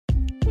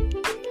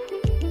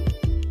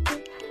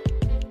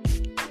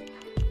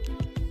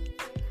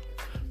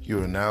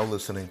You are now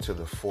listening to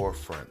The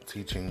Forefront,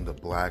 teaching the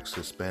Blacks,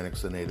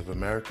 Hispanics, and Native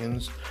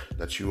Americans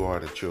that you are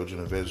the children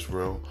of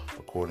Israel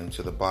according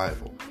to the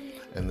Bible.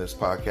 In this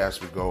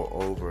podcast, we go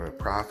over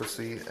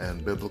prophecy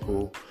and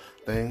biblical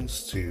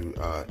things to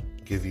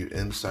give you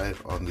insight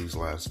on these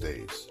last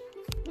days.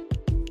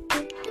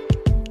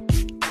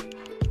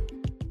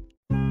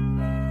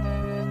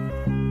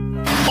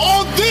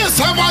 All this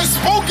have I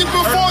spoken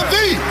before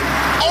thee,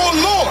 O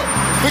Lord,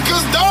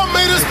 because thou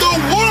madest the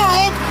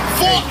world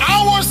for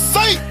our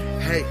sake.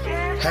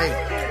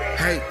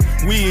 Hey.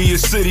 We in your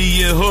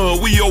city and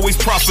hood, we always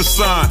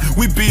prophesying.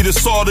 We be the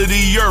salt of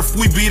the earth,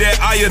 we be that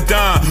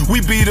iodine.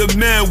 We be the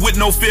men with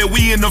no fear,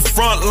 we in the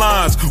front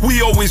lines.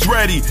 We always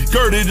ready,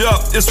 girded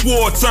up, it's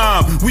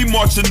wartime. We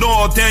marching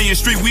all down your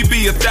street, we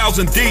be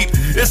 1,000 deep.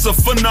 It's a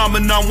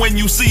phenomenon when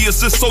you see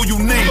us, it's so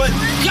unique. But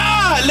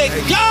God, let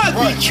God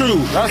be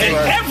true, and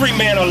every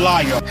man a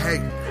liar.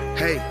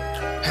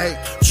 Hey,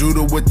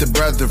 Judah with the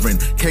brethren,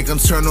 cake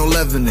internal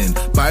leavening,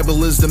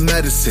 Bible is the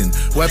medicine,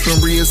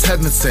 weaponry is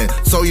heaven sent,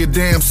 sold your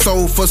damn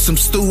soul for some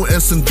stew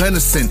and some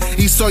venison,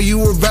 he saw you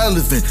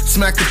irrelevant,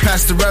 smack it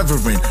past the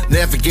reverend,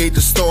 navigate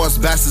the stars,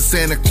 bastard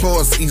Santa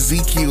Claus,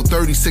 Ezekiel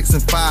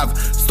 36:5,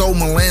 stole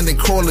my land and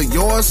call it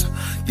yours,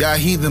 y'all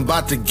heathen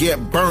about to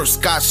get burnt,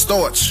 Scott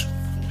Storch.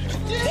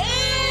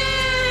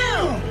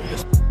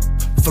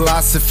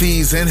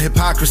 Philosophies and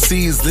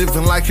hypocrisies,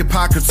 living like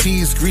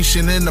Hippocrates,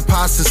 Grecian in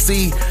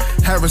apostasy,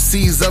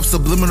 heresies of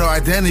subliminal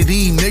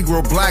identity,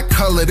 Negro black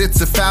colored,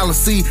 it's a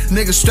fallacy,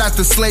 niggas strapped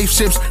to slave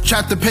ships,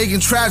 trapped to pagan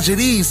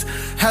tragedies,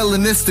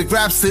 Hellenistic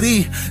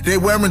rhapsody, they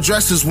wearing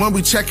dresses when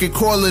we check it,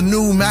 call it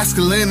new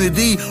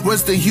masculinity,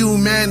 what's the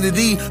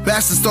humanity,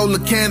 bastard stole the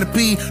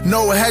canopy,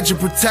 no hedge of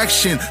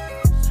protection.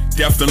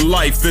 Death and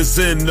life is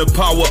in the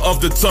power of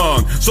the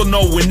tongue. So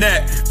knowing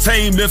that,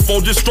 tame info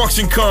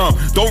destruction come.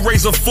 Don't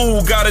raise a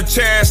fool, got a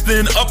chance,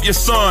 then up your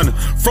son.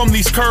 From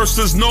these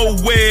curses,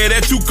 nowhere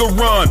that you can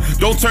run.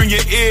 Don't turn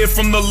your ear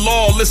from the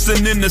law,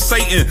 listening to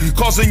Satan,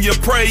 causing your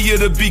prayer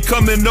to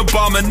become an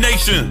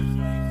abomination.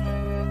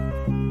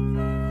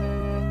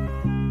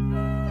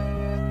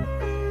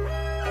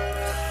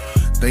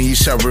 Then ye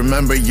shall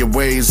remember your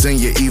ways and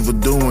your evil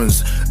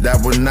doings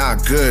that were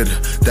not good,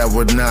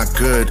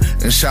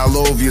 and shall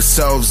loathe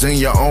yourselves in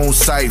your own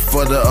sight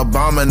for the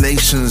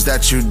abominations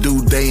that you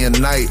do day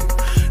and night.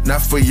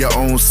 Not for your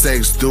own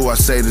sakes do I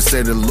say to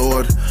say the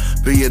Lord.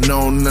 Be it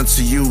known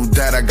unto you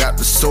that I got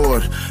the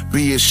sword.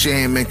 Be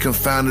ashamed and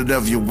confounded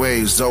of your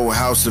ways, O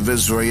house of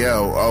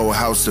Israel, O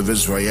house of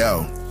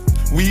Israel.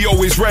 We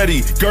always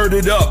ready,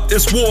 girded up,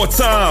 it's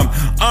wartime.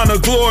 Honor,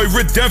 glory,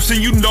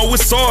 redemption, you know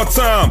it's our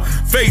time.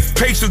 Faith,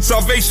 patience,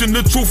 salvation,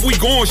 the truth, we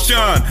gon'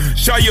 shine.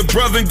 Shall your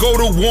brethren go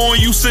to war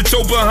and you sit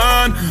your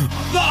behind?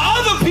 The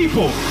other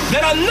people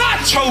that are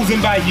not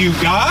chosen by you,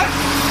 God.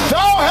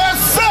 Thou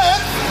hast said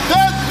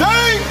that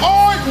they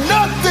are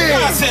nothing.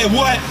 God said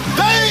what?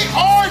 They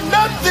are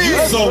nothing.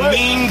 You so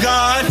mean,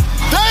 God.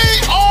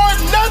 They are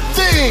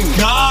nothing.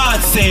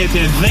 God said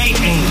that they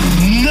ain't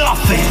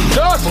nothing.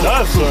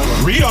 That's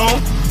Read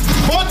on.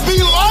 But be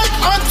like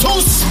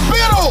unto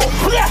spittle.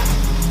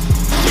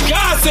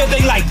 God said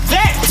they like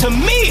that. To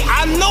me,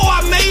 I know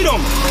I made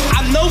them.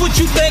 I know what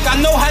you think. I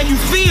know how you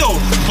feel.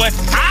 But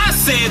I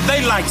said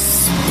they like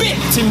spit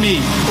to me.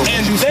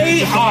 And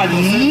they are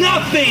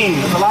nothing.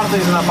 There's a lot of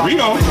things in that Bible. Read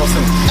on.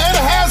 And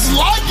has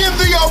likened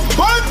the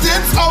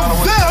abundance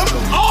of them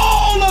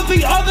All of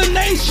the other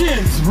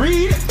nations.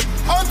 Read.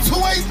 unto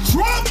a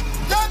drop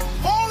that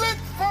falleth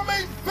from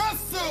a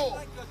vessel.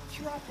 Like a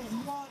drop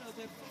of water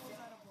that falls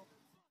out of a...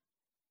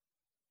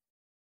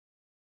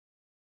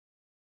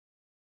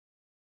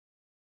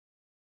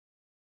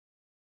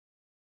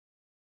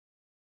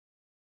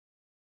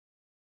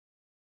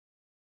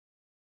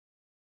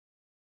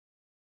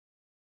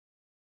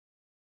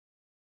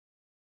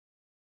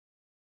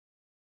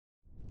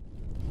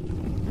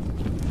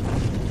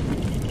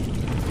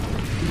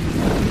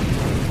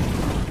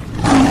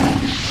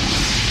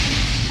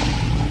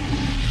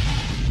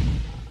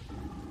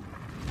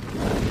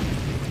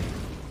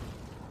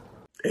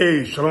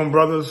 Hey, shalom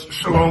brothers,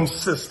 shalom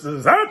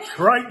sisters. That's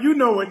right, you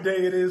know what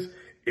day it is.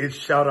 It's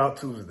Shout Out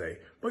Tuesday.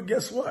 But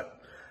guess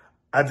what?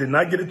 I did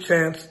not get a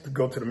chance to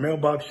go to the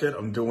mailbox yet.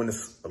 I'm doing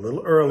this a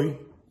little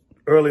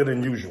earlier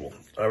than usual,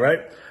 all right?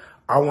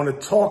 I want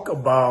to talk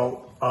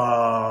about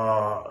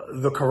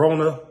the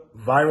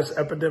coronavirus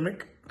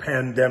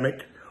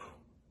pandemic,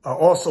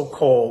 also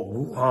called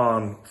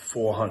Wuhan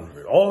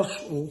 400,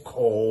 also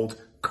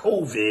called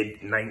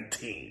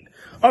COVID-19.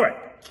 All right,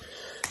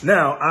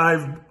 now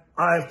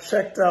I've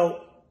checked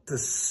out to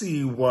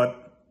see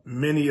what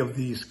many of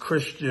these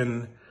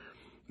Christian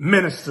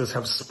ministers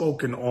have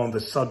spoken on the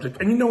subject.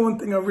 And you know one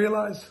thing I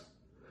realized?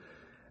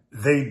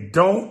 They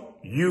don't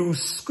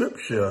use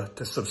scripture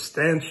to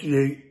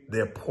substantiate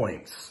their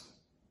points.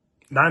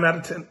 9 out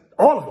of 10,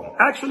 all of them.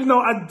 Actually, no,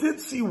 I did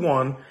see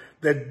one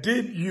that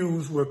did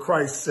use where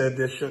Christ said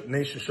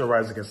nation shall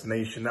rise against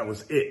nation. That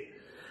was it.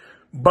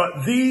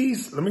 But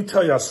these, let me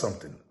tell y'all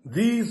something.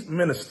 These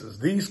ministers,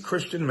 these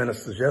Christian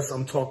ministers, yes,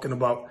 I'm talking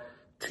about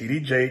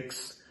T.D.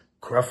 Jakes,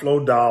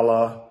 Creflo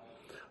Dollar,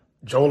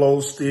 Joel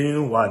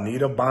Osteen,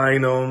 Juanita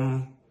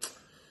Bynum.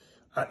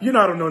 I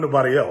don't know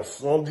nobody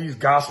else. All these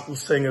gospel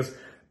singers,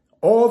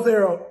 they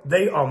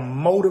are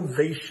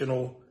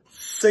motivational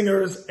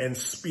singers and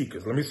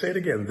speakers. Let me say it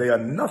again. They are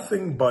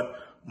nothing but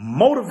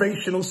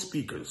motivational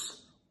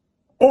speakers.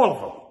 All of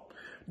them.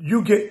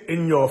 You get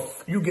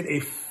a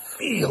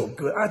feel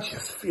good. I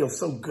just feel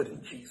so good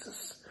in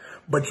Jesus.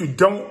 But you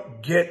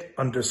don't get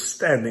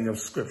understanding of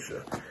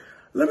scripture.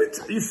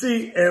 You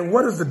see, and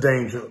what is the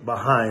danger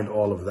behind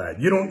all of that?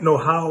 You don't know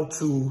how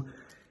to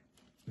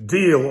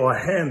deal or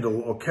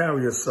handle or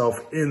carry yourself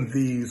in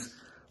these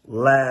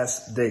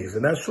last days.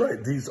 And that's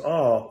right. These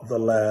are the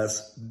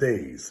last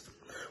days.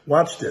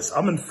 Watch this.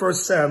 I'm in 1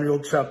 Samuel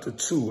chapter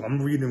 2.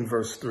 I'm reading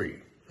verse 3.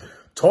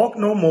 Talk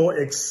no more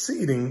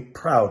exceeding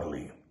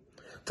proudly.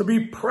 To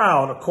be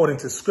proud, according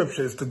to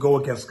scripture, is to go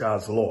against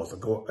God's laws, to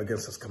go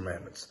against his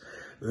commandments.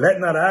 Let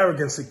not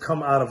arrogancy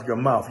come out of your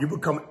mouth. You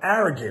become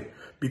arrogant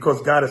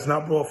because God has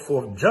not brought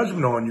forth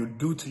judgment on you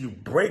due to you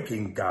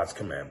breaking God's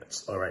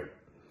commandments. All right.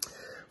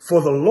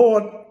 For the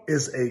Lord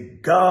is a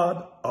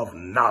God of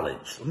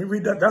knowledge. Let me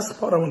read that. That's the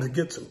part I want to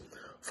get to.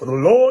 For the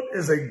Lord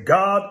is a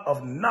God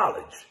of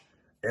knowledge,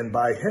 and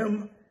by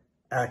him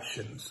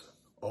actions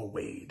are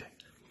weighed.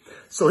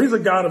 So he's a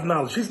God of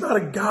knowledge. He's not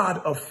a God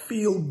of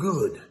feel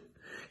good.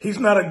 He's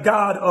not a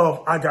God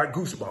of, I got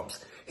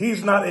goosebumps.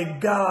 He's not a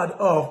God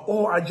of,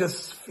 oh, I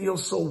just feel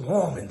so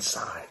warm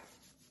inside.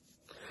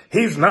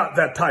 He's not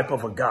that type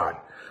of a God.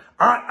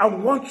 I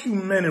want you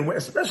men and women,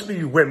 especially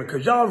you women,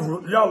 because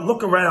y'all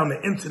look around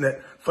the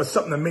internet for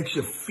something that makes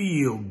you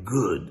feel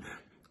good.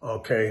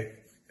 Okay.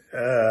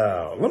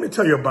 Let me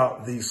tell you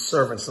about these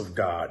servants of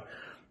God,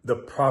 the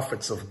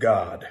prophets of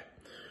God.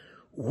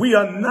 We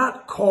are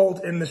not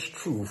called in this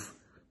truth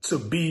to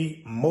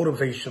be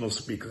motivational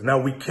speakers. Now,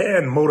 we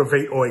can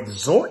motivate or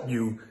exhort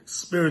you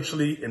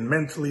spiritually and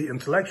mentally,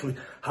 intellectually.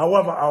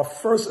 However, our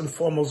first and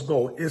foremost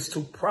goal is to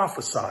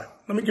prophesy.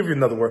 Let me give you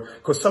another word,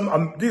 because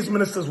these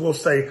ministers will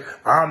say,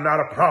 I'm not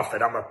a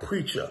prophet, I'm a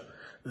preacher.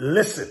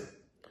 Listen,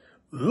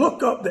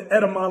 look up the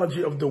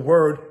etymology of the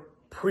word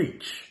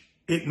preach.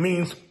 It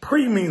means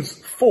means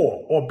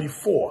for or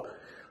before.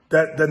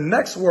 That the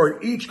next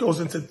word each goes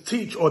into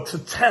teach or to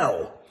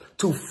tell.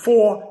 To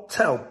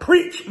foretell.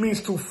 Preach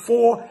means to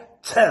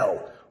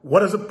foretell.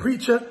 What is a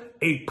preacher?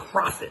 A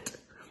prophet.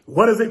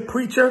 What is a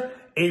preacher?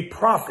 A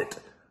prophet.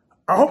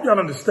 I hope y'all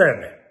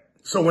understand that.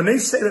 So when they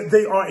say that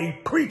they are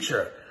a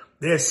preacher,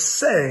 they're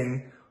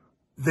saying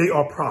they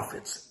are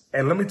prophets.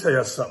 And let me tell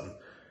you something.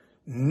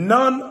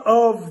 None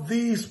of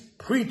these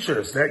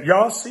preachers that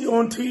y'all see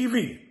on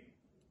TV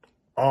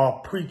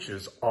are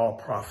preachers, are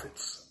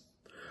prophets.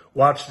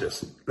 Watch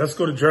this. Let's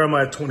go to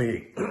Jeremiah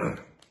 28.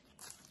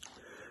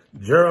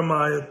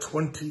 Jeremiah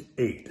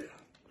 28.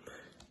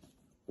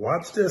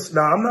 Watch this.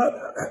 Now, I'm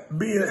not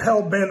being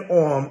hell-bent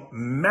on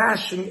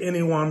mashing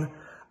anyone.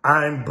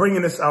 I'm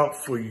bringing this out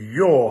for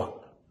your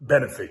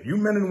benefit, you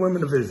men and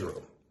women of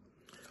Israel.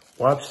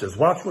 Watch this.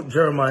 Watch what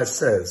Jeremiah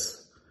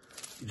says.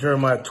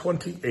 Jeremiah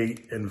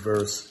 28 and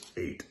verse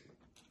 8.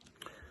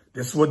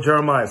 This is what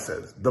Jeremiah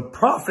says. The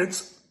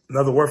prophets,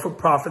 another word for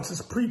prophets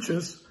is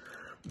preachers,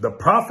 the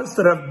prophets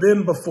that have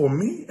been before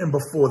me and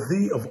before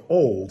thee of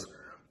old,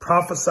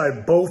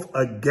 prophesied both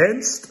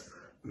against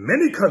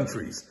many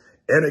countries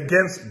and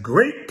against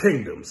great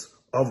kingdoms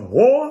of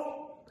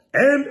war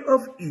and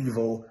of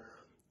evil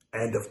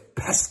and of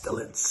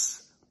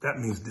pestilence. That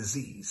means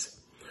disease.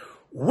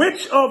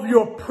 Which of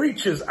your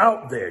preachers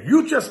out there,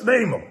 you just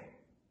name them,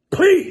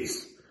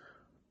 please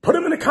put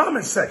them in the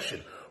comment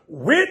section.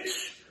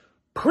 Which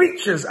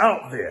preachers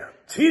out there,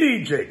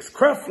 T.D. Jakes,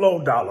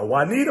 Creflo Dollar,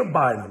 Juanita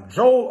Bynum,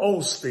 Joel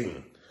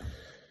Osteen,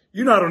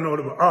 I don't know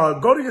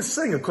them. Go to your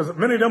singer, because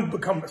many of them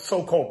become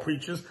so-called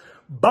preachers.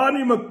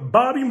 Bobby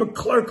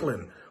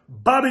McClurkin,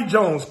 Bobby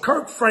Jones,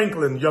 Kirk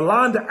Franklin,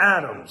 Yolanda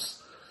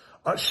Adams,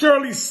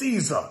 Shirley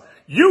Caesar,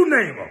 you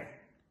name them.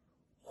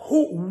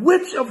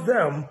 Which of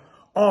them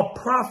are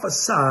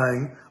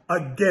prophesying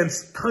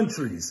against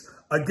countries,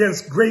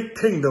 against great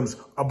kingdoms,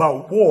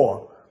 about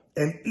war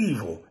and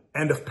evil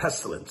and of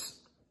pestilence?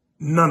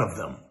 None of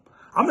them.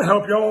 I'm going to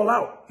help you all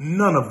out.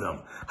 None of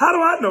them. How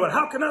do I know it?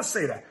 How can I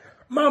say that?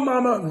 My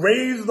mama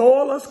raised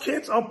all us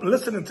kids up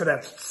listening to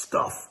that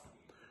stuff.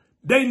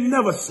 They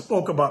never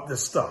spoke about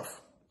this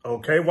stuff.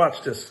 Okay,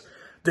 watch this.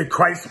 Did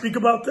Christ speak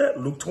about that?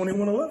 Luke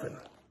 21:11.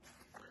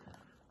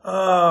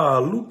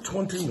 Luke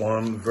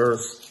 21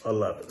 verse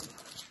 11.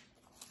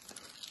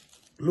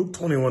 Luke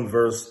 21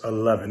 verse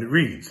 11. It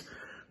reads,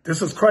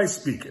 this is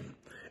Christ speaking.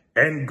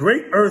 And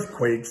great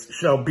earthquakes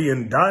shall be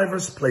in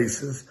divers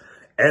places,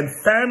 and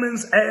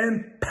famines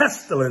and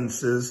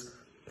pestilences,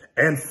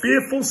 and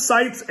fearful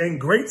sights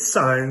and great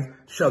signs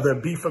shall there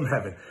be from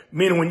heaven.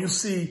 Meaning when you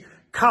see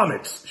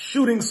comets,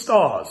 shooting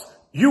stars,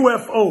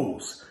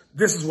 UFOs,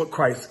 this is what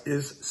Christ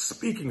is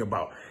speaking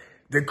about.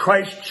 Did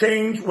Christ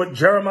change what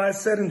Jeremiah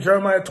said in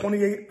Jeremiah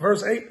 28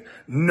 verse 8?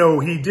 No,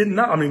 he did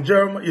not.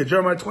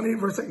 Jeremiah 28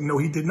 verse 8. No,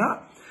 he did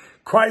not.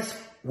 Christ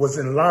was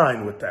in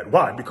line with that.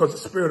 Why? Because the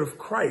Spirit of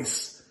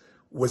Christ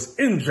was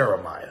in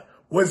Jeremiah.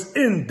 was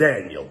in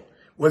Daniel,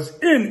 was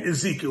in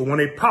Ezekiel when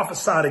they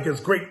prophesied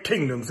against great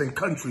kingdoms and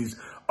countries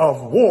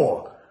of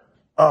war,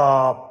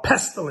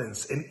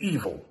 pestilence, and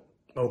evil.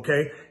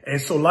 Okay.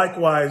 And so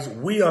likewise,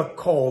 we are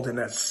called in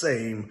that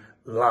same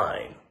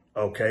line.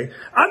 Okay.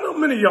 I know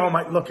many of y'all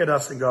might look at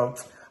us and go,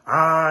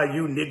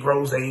 you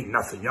Negroes ain't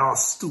nothing. Y'all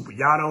stupid.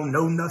 Y'all don't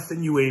know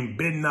nothing. You ain't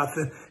been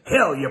nothing.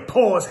 Hell, you're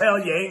poor as hell.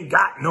 You ain't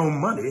got no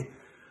money.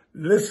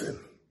 Listen,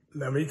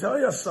 let me tell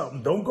you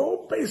something. Don't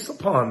go based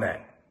upon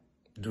that.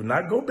 Do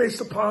not go based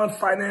upon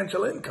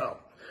financial income.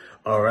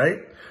 All right.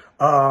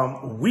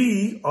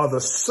 We are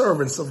the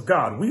servants of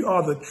God. We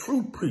are the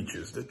true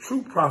preachers, the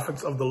true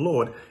prophets of the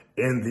Lord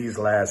in these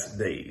last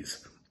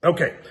days.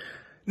 Okay.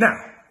 Now,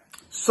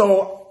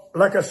 so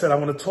like I said, I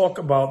want to talk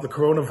about the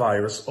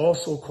coronavirus,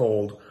 also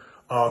called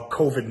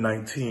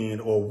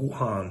COVID-19 or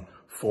Wuhan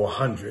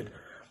 400.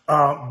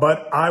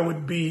 But I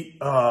would be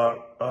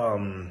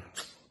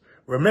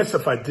remiss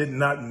if I did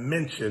not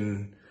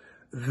mention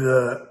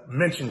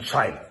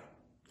China.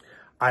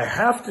 I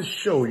have to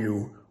show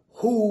you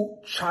who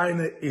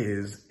China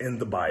is in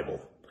the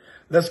Bible.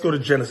 Let's go to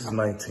Genesis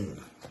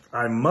 19.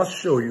 I must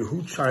show you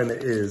who China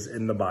is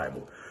in the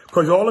Bible.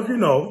 Because all of you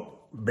know,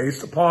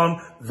 based upon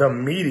the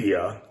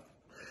media,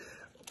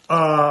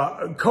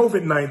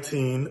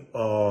 COVID-19,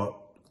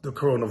 the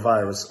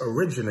coronavirus,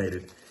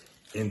 originated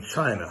in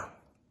China.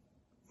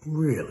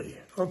 Really?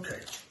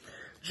 Okay.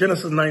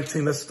 Genesis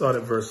 19, let's start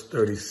at verse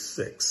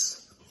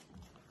 36.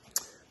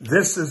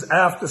 This is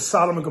after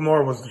Sodom and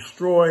Gomorrah was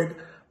destroyed.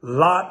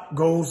 Lot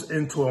goes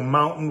into a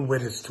mountain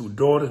with his two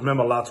daughters.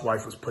 Remember, Lot's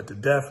wife was put to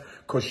death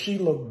because she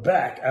looked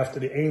back after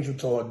the angel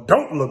told her,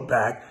 don't look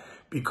back,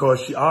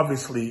 because she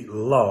obviously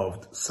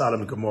loved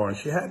Sodom and Gomorrah,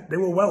 and they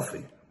were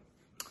wealthy.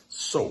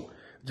 So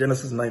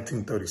Genesis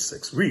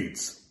 19:36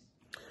 reads,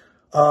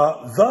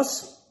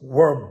 thus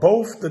were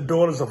both the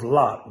daughters of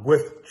Lot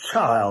with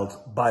child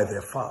by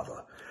their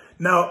father.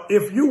 Now,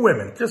 if you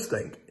women, just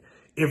think,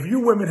 if you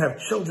women have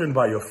children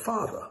by your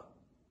father,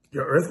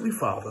 your earthly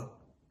father,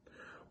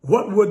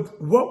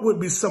 what would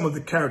be some of the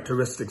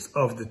characteristics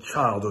of the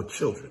child or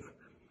children?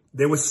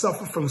 They would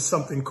suffer from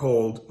something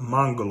called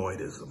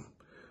mongoloidism,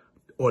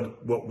 or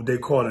what they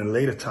call in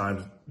later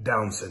times,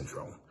 Down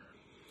syndrome.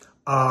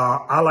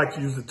 I like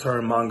to use the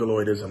term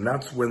mongoloidism.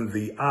 That's when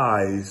the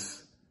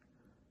eyes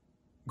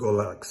go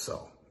like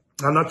so.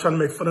 I'm not trying to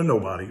make fun of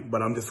nobody,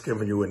 but I'm just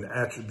giving you an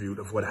attribute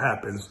of what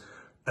happens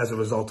as a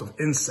result of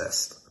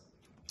incest.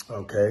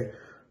 Okay.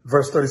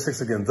 Verse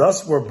 36 again,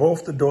 thus were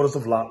both the daughters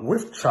of Lot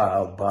with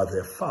child by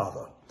their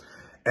father.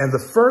 And the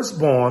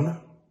firstborn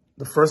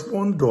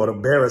daughter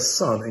bare a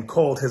son and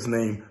called his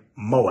name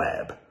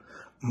Moab.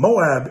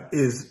 Moab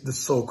is the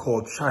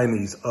so-called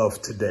Chinese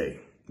of today.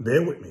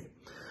 Bear with me.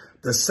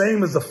 The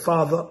same is the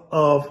father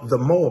of the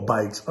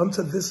Moabites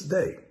unto this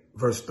day.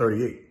 Verse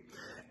 38.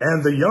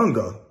 And the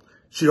younger,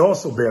 she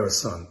also bare a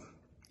son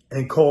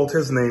and called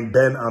his name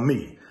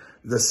Ben-Ami.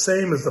 The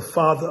same is the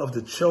father of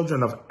the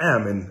children of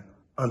Ammon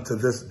unto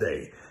this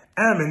day.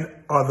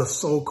 Ammon are the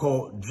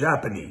so-called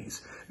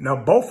Japanese. Now,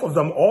 both of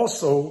them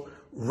also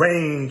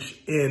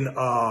range in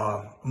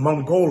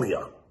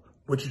Mongolia,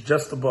 which is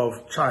just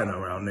above China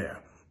around there.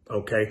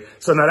 Okay,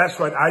 so now that's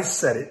right. I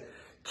said it.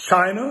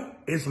 China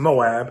is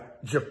Moab.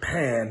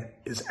 Japan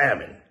is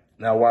Ammon.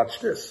 Now watch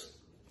this.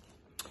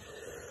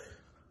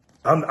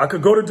 I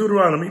could go to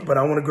Deuteronomy, but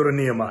I want to go to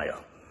Nehemiah,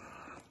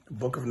 the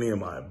book of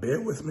Nehemiah. Bear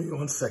with me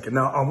 1 second.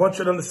 Now, I want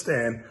you to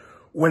understand,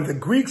 when the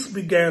Greeks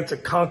began to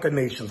conquer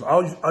nations,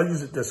 I'll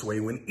use it this way.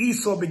 When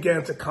Esau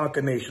began to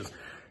conquer nations,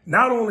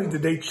 not only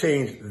did they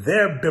change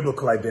their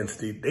biblical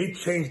identity, they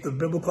changed the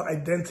biblical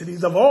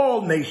identities of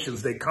all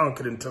nations they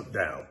conquered and took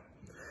down.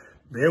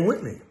 Bear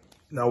with me.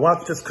 Now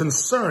watch this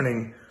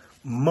concerning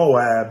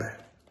Moab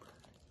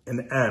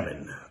and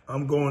Ammon.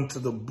 I'm going to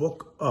the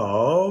book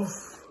of,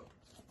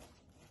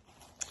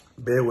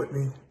 bear with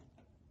me,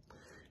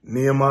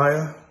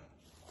 Nehemiah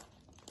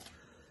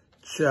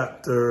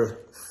chapter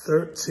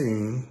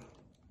 13.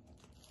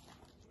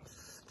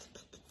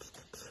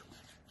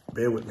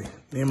 Bear with me.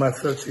 Nehemiah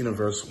 13 and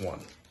verse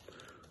 1.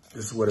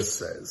 This is what it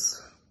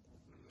says.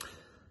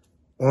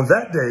 On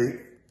that day,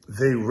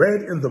 they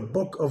read in the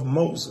book of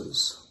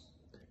Moses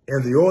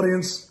in the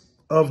audience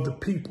of the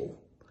people,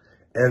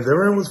 and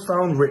therein was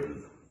found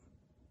written.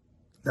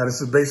 Now,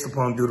 this is based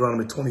upon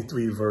Deuteronomy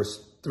 23,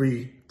 verse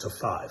 3 to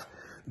 5,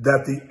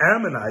 that the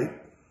Ammonite,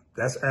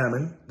 that's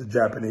Ammon, the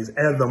Japanese,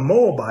 and the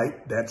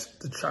Moabite, that's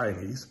the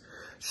Chinese,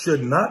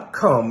 should not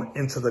come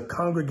into the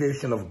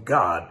congregation of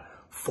God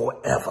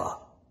forever.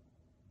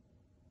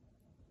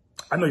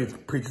 I know your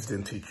preachers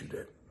didn't teach you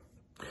that.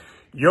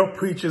 Your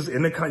preachers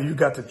in the you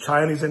got the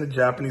Chinese and the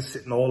Japanese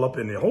sitting all up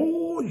in there.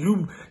 Oh,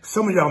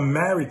 some of y'all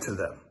married to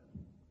them.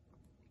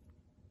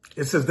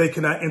 It says they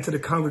cannot enter the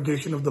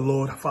congregation of the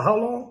Lord for how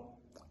long?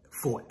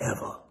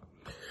 Forever.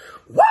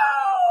 Wow!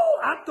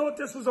 I thought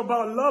this was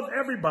about love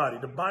everybody.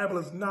 The Bible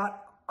is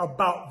not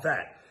about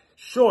that.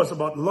 Sure, it's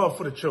about love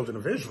for the children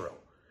of Israel.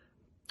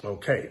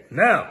 Okay,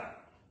 now,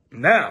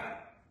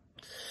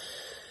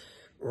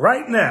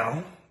 right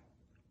now,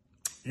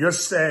 you're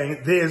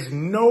saying there's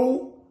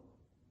no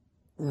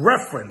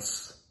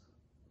reference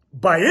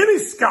by any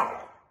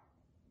scholar,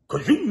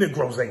 because you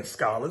Negroes ain't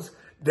scholars,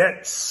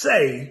 that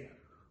say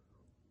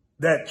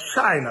that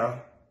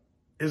China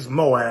is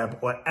Moab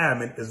or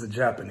Ammon is the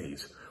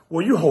Japanese.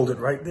 Well, you hold it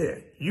right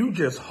there. You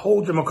just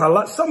hold your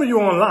mouth. Some of you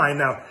online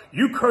now,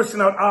 you cursing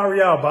out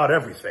Ariel about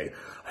everything.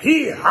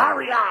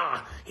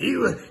 Ariel,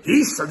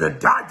 he's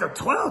the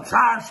 12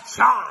 tribes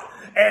child,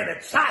 and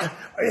the child,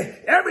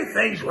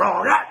 everything's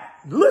wrong.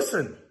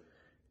 Listen,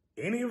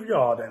 any of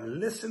y'all that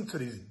listen to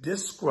these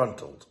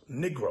disgruntled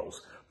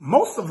Negroes,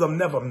 most of them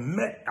never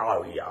met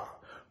Ariel.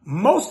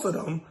 Most of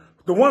them,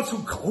 the ones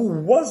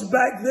who was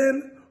back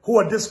then, who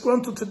are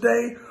disgruntled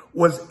today,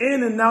 was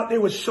in and out. They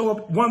would show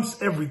up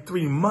once every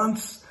 3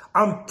 months.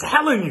 I'm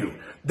telling you,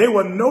 they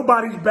were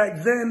nobodies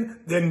back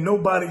then. They're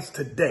nobodies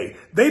today.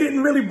 They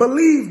didn't really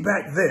believe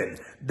back then.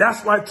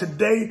 That's why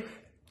today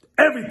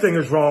everything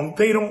is wrong.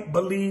 They don't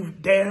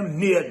believe damn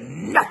near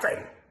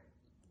nothing.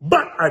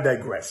 But I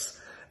digress.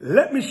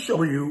 Let me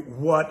show you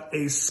what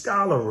a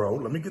scholar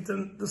wrote. Let me get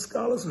the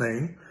scholar's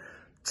name.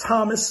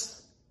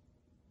 Thomas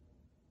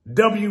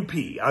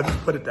W.P. I'll just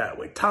put it that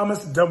way.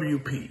 Thomas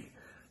W.P.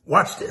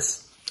 Watch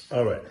this.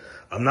 All right.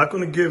 I'm not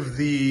going to give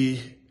the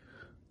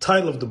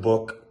title of the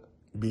book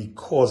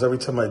because every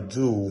time I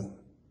do,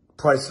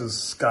 prices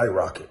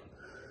skyrocket.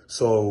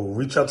 So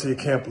reach out to your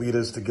camp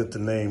leaders to get the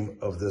name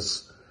of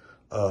this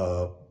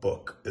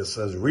book. It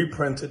says,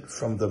 reprinted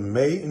from the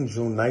May and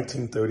June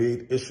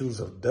 1938 issues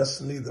of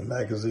Destiny, the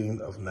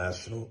magazine of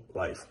national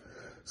life.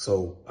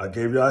 So I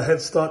gave you a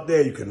head start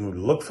there. You can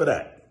look for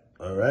that.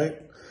 All right.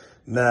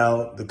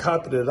 Now, the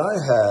copy that I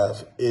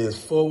have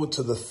is forward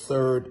to the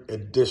 3rd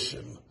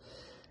edition.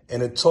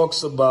 And it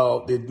talks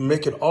about, they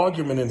make an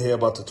argument in here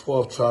about the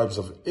 12 tribes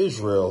of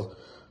Israel,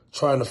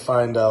 trying to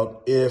find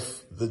out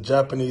if the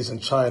Japanese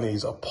and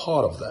Chinese are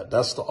part of that.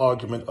 That's the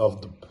argument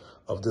of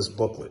this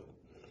booklet.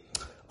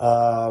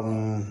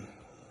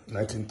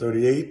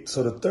 1938.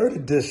 So the 3rd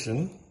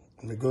edition,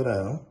 let me go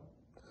down.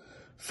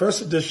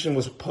 First edition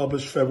was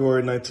published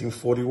February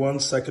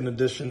 1941. Second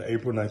edition,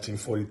 April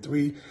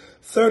 1943.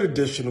 Third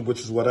edition,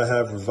 which is what I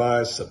have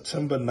revised,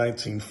 September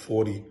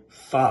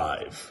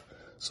 1945.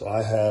 So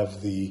I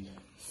have the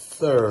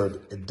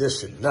 3rd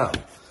edition. Now,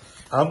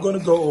 I'm going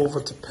to go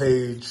over to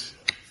page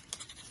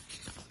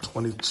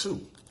 22.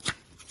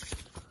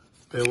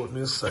 Bear with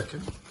me a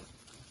second.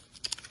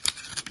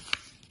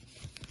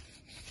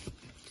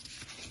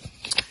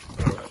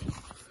 All right.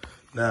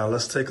 Now,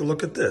 let's take a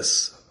look at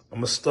this. I'm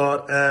going to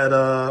start at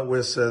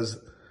where it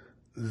says,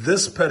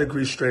 this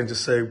pedigree, strange to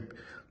say,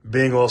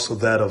 being also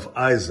that of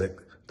Isaac,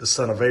 the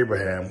son of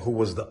Abraham, who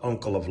was the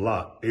uncle of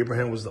Lot.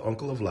 Abraham was the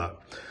uncle of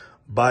Lot.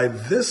 By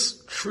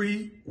this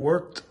tree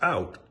worked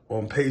out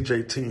on page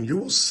 18, you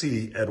will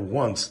see at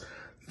once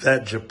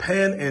that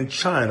Japan and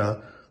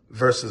China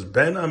versus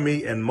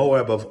Ben-Ami and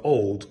Moab of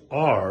old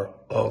are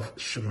of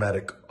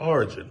Shemitic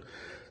origin.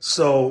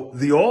 So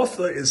the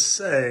author is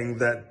saying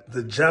that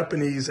the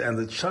Japanese and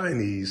the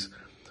Chinese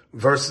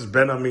versus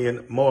Ben-Ami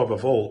and Moab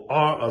of old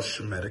are of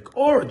Shemitic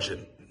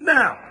origin.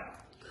 Now,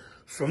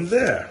 from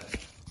there,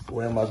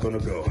 where am I going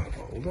to go?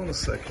 Hold on a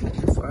second.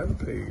 Let me find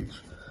the page.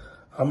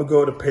 I'm going to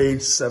go to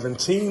page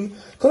 17.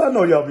 Because I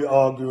know y'all be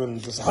arguing,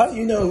 just how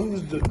you know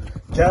who's the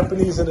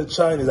Japanese and the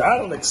Chinese. I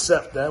don't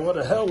accept that. What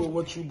the hell with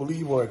what you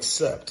believe or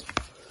accept?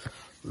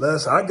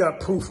 I got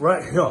proof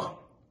right here.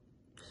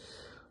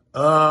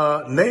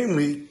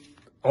 Namely,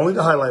 only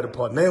the highlighted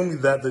part, namely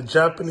that the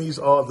Japanese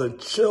are the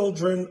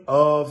children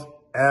of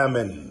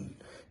Ammon.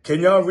 Can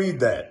y'all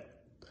read that?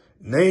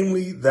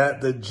 Namely,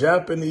 that the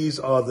Japanese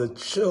are the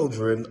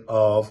children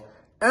of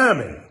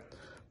Ammon.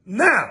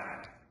 Now,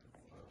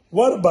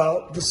 what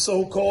about the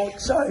so-called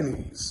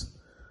Chinese?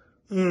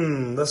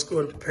 Let's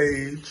go to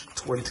page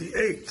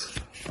 28.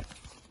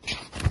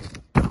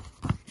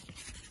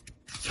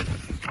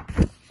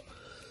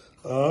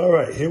 All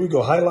right, here we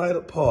go.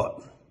 Highlighted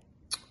part.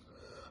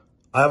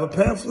 I have a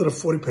pamphlet of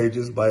 40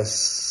 pages by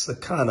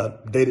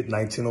Sakana dated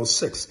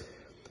 1906.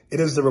 It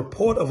is the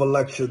report of a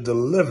lecture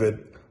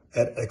delivered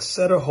at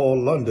Exeter Hall,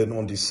 London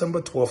on December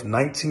 12,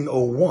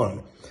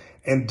 1901,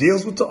 and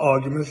deals with the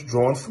arguments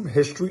drawn from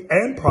history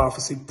and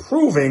prophecy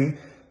proving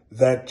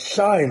that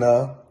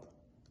China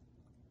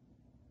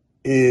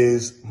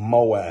is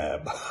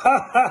Moab.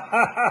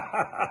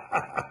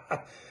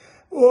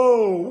 Whoa,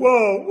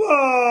 whoa,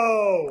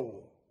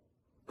 whoa.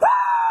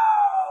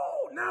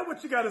 Whoa! Now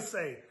what you got to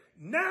say?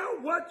 Now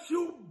what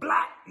you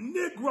black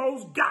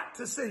Negroes got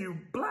to say, you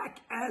black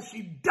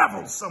ashy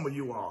devils, some of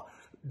you are.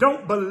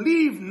 Don't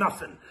believe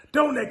nothing.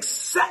 Don't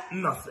accept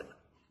nothing.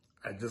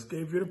 I just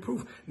gave you the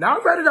proof. Now,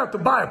 I read it out the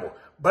Bible,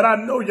 but I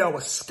know y'all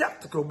were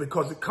skeptical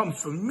because it comes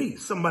from me,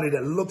 somebody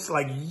that looks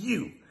like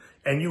you.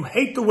 And you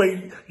hate the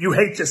way you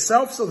hate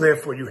yourself, so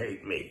therefore you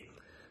hate me.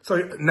 So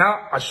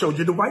now I showed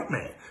you the white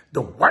man.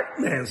 The white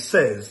man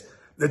says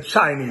the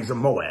Chinese are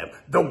Moab.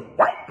 The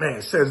white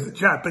man says the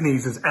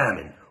Japanese is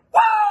Ammon.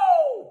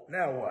 Whoa!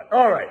 Now what?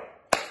 All right.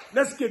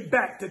 Let's get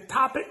back to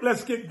topic.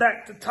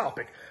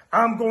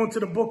 I'm going to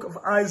the book of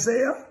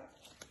Isaiah,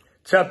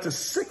 chapter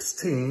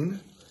 16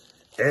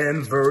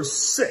 and verse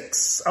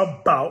 6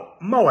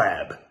 about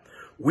Moab.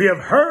 We have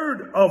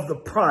heard of the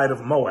pride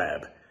of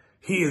Moab.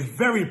 He is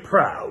very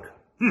proud,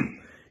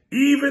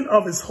 even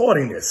of his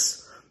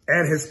haughtiness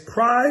and his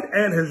pride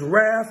and his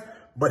wrath,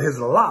 but his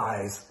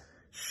lies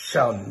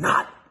shall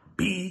not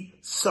be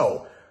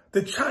so.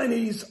 The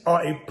Chinese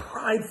are a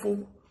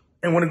prideful,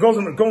 and when it goes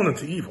into going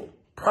into evil,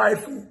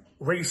 prideful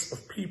race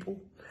of people.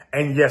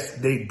 And yes,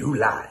 they do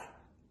lie.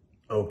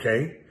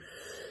 Okay.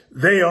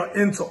 They are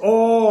into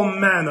all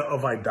manner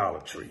of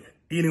idolatry,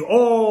 eating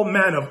all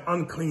manner of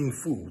unclean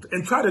food,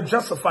 and try to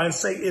justify and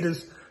say it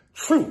is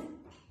true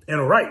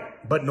and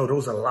right. But no,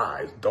 those are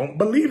lies. Don't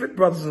believe it,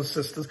 brothers and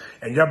sisters.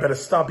 And y'all better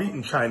stop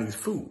eating Chinese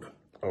food.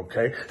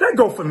 Okay. That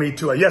go for me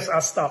too. Yes, I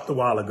stopped a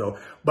while ago,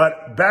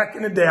 but back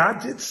in the day, I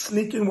did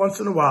sneak in once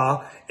in a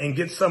while and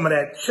get some of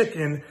that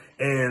chicken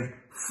and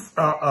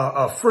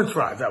French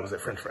fries. That was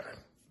it, French fries.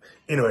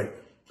 Anyway,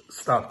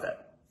 stop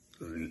that.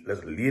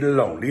 Let's leave it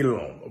alone. Leave it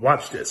alone.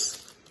 Watch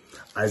this.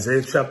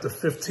 Isaiah chapter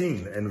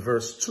 15 and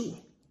verse 2.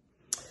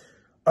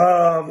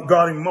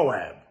 Regarding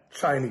Moab,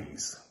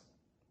 Chinese.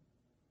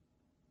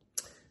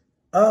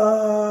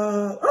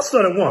 I'll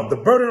start at 1. The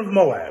burden of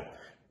Moab.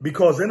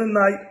 Because in the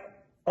night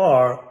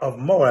of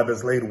Moab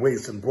is laid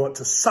waste and brought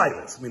to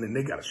silence, meaning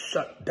they got to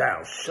shut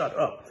down, shut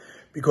up.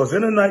 Because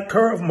in the night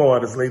of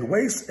Moab is laid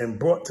waste and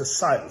brought to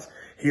silence.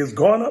 He has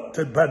gone up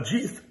to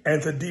Bajith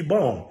and to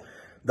Dibon,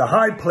 the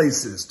high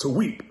places, to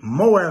weep.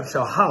 Moab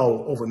shall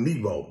howl over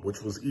Nebo,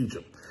 which was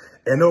Egypt,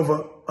 and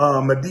over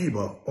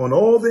Medeba. On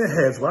all their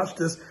heads, watch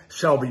this,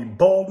 shall be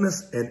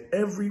baldness and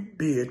every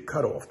beard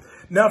cut off.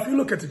 Now, if you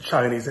look at the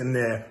Chinese and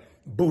their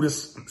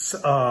Buddhist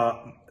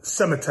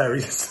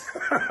cemeteries,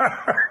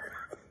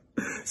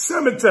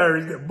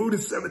 their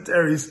Buddhist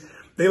cemeteries,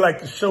 they like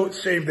to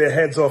shave their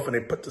heads off and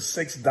they put the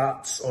 6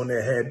 dots on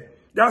their head.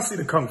 Y'all see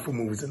the Kung Fu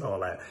movies and all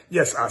that.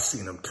 Yes, I've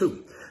seen them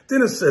too.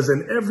 Then it says,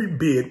 and every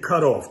beard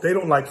cut off. They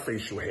don't like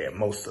facial hair,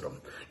 most of them.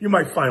 You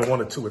might find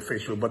 1 or 2 with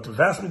facial hair, but the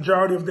vast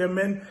majority of their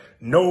men,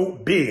 no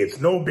beards,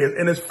 no beards.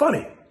 And it's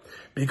funny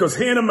because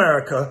here in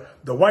America,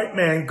 the white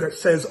man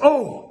says,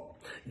 oh,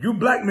 you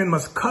black men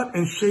must cut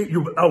and shave,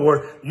 you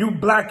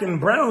black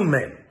and brown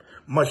men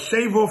must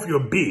shave off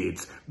your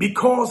beards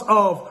because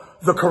of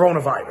the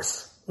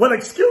coronavirus. Well,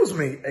 excuse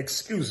me.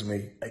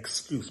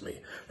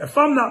 If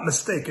I'm not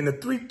mistaken, the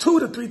 2,000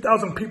 to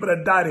 3,000 people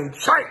that died in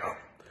China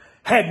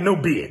had no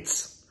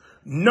beards.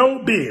 No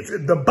beards.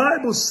 The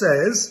Bible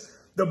says,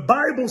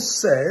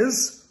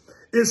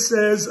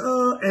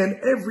 and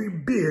every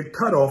beard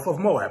cut off of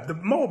Moab. The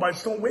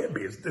Moabites don't wear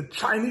beards. The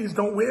Chinese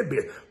don't wear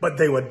beards, but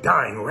they were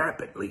dying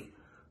rapidly,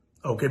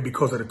 okay,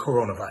 because of the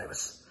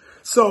coronavirus.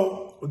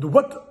 So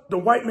what the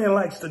white man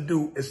likes to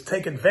do is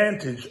take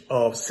advantage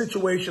of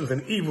situations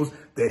and evils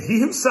that he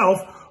himself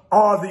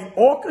are the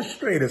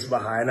orchestrators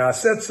behind. Now, I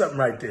said something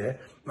right there.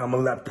 I'm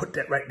going to put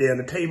that right there on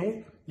the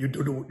table. You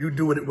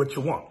do with it what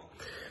you want.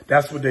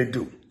 That's what they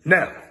do.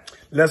 Now,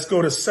 let's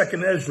go to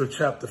 2nd Ezra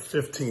chapter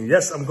 15.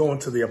 Yes, I'm going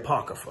to the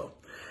Apocrypha.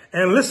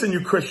 And listen,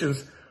 you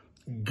Christians,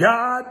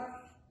 God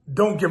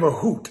don't give a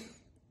hoot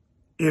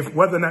if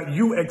whether or not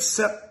you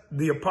accept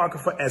the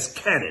Apocrypha as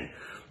canon,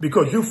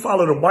 because you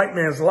follow the white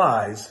man's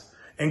lies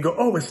and go,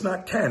 oh, it's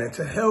not canon.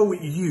 To hell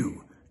with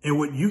you and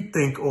what you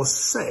think or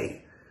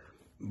say.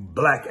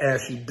 Black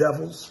ashy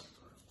devils.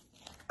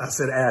 I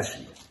said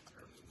ashy.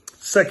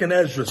 2nd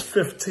Ezra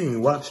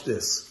 15. Watch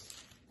this.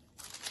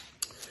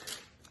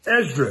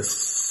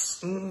 Esdras.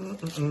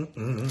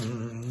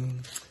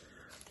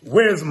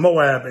 Where's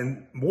Moab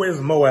and where's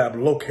Moab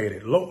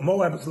located?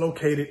 Moab is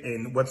located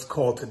in what's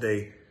called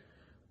today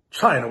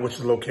China, which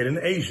is located in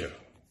Asia.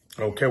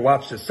 Okay,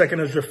 watch this.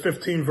 2nd Ezra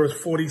 15 verse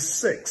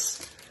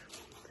 46.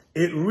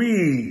 It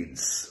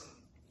reads,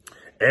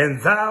 and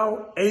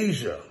thou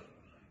Asia,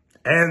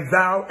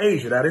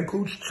 that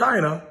includes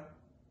China,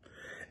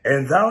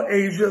 and thou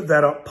Asia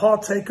that art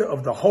partaker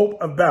of the hope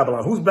of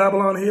Babylon. Who's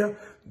Babylon here?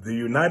 The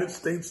United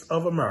States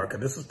of America.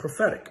 This is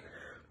prophetic.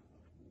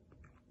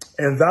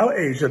 And thou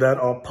Asia that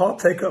art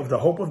partaker of the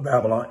hope of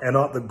Babylon and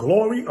art the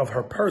glory of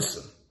her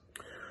person.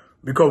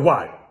 Because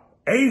why?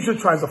 Asia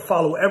tries to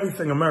follow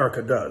everything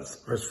America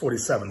does. Verse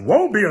 47.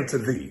 Woe be unto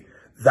thee,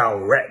 thou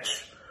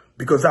wretch,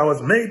 because thou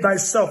hast made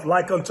thyself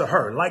like unto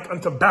her, like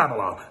unto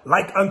Babylon,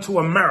 like unto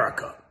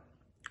America.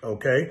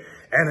 Okay?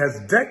 And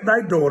hast decked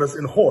thy daughters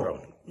in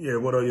whoredom. Yeah,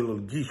 what are your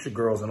little geisha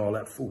girls and all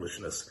that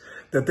foolishness?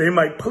 That they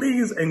might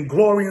please and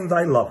glory in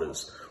thy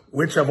lovers,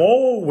 which have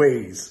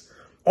always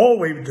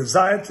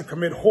desired to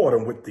commit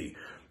whoredom with thee.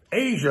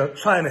 Asia,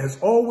 China, has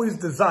always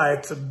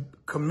desired to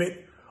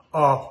commit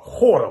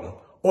whoredom,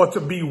 or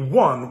to be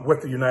one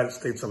with the United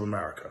States of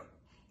America.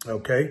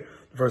 Okay?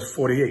 Verse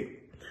 48.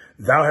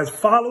 Thou hast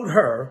followed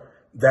her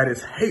that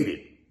is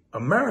hated.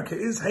 America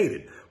is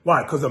hated.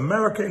 Why? Because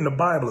America in the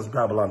Bible is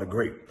Babylon the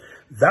Great.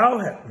 Thou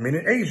hast,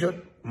 meaning Asia,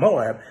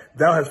 Moab,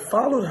 thou hast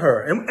followed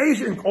her. And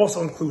Asia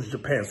also includes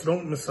Japan, so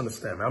don't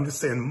misunderstand me. I'm just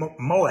saying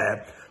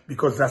Moab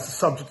because that's the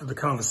subject of the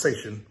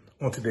conversation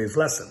on today's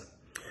lesson.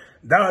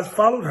 Thou hast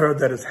followed her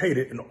that is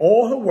hated in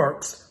all her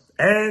works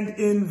and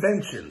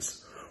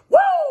inventions.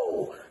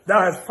 Woo! Thou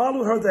hast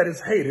followed her that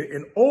is hated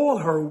in all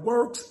her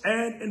works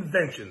and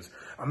inventions.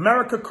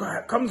 America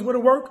comes with a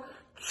work,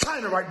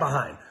 China right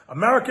behind.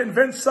 America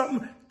invents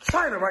something,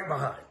 China right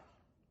behind.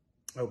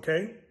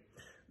 Okay?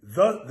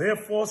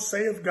 Therefore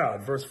saith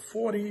God, verse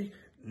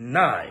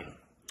 49,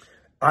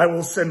 I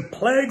will send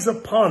plagues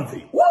upon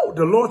thee. Whoa!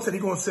 The Lord said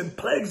he's going to send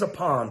plagues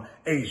upon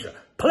Asia,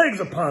 plagues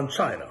upon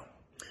China,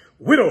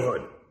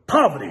 widowhood,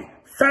 poverty,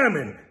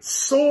 famine,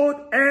 sword,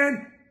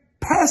 and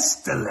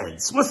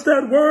pestilence. What's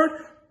that word?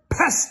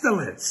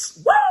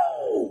 Pestilence.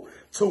 Whoa!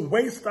 To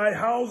waste thy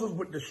houses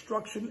with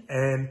destruction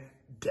and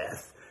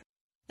death.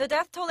 The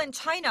death toll in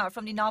China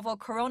from the novel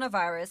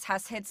coronavirus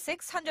has hit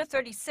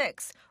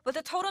 636, with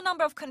the total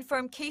number of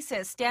confirmed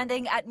cases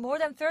standing at more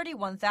than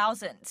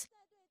 31,000.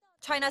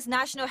 China's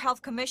National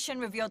Health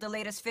Commission revealed the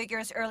latest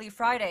figures early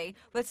Friday,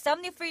 with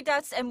 73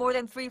 deaths and more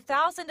than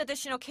 3,000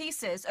 additional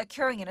cases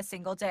occurring in a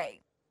single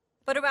day.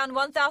 But around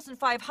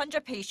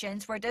 1,500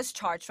 patients were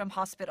discharged from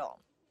hospital.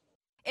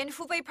 In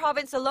Hubei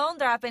province alone,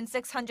 there have been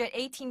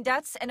 618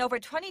 deaths and over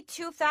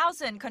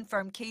 22,000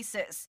 confirmed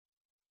cases.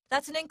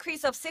 That's an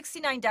increase of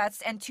 69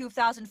 deaths and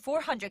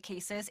 2,400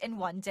 cases in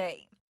one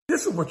day.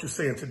 This is what you're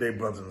seeing today,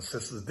 brothers and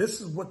sisters. This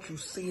is what you're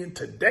seeing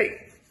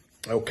today.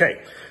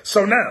 Okay,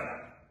 so now,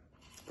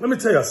 let me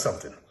tell you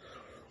something.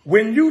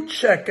 When you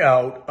check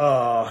out,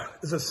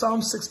 is it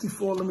Psalm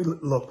 64? Let me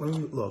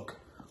look.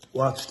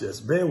 Watch this.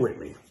 Bear with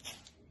me.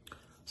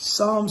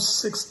 Psalm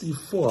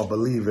 64, I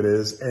believe it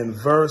is, and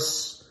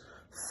verse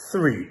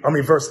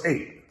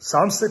 8.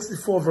 Psalm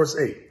 64, verse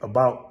 8,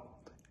 about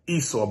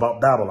Esau, about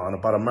Babylon,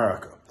 about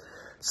America.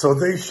 So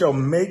they shall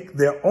make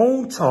their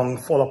own tongue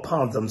fall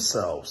upon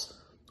themselves.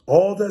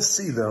 All that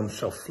see them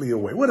shall flee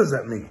away. What does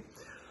that mean?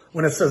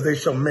 When it says they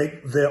shall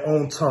make their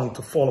own tongue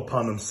to fall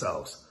upon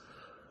themselves.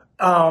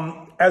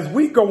 As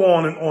we go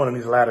on in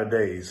these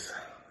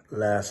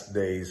last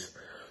days,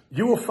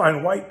 you will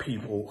find white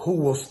people who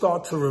will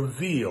start to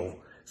reveal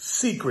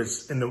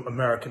secrets in the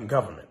American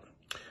government.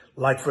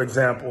 Like, for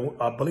example,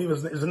 I believe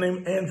is the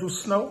name Andrew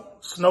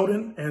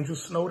Snowden.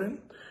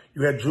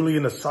 You had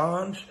Julian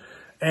Assange.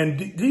 And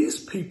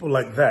these people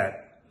like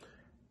that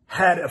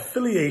had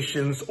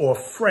affiliations or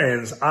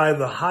friends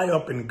either high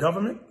up in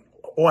government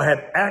or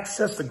had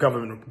access to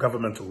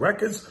governmental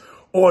records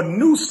or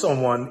knew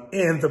someone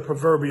in the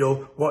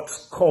proverbial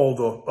what's called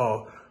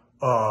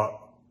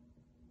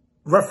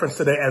reference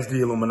today as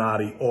the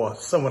Illuminati, or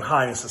someone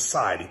high in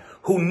society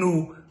who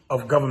knew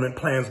of government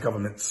plans,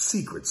 government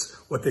secrets,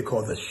 what they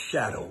call the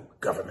shadow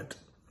government.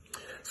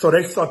 So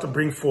they start to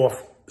bring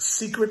forth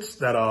secrets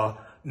that are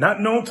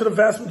not known to the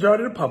vast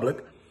majority of the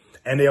public,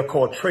 and they are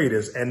called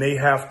traitors, and they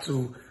have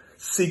to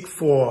seek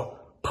for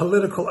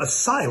political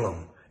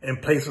asylum in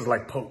places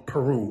like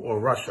Peru or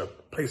Russia,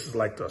 places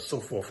like that, so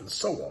forth and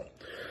so on.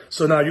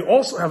 So now you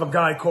also have a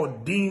guy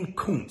called Dean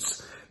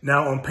Koontz.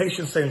 Now on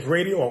Patient Saints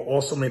Radio, I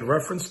also made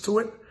reference to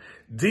it.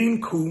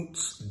 Dean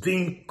Koontz,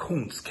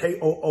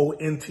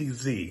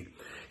 K-O-O-N-T-Z.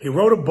 He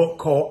wrote a book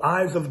called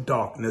Eyes of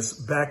Darkness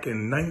back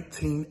in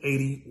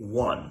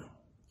 1981.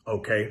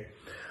 Okay.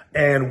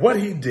 And what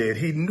he did,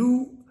 he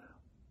knew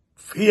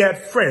he had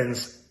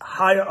friends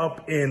higher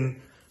up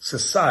in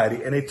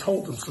society, and they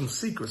told him some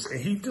secrets.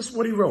 And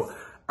what he wrote.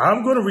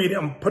 I'm going to read it.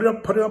 I'm put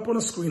it up on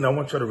the screen. I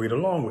want you to read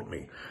along with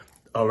me.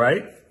 All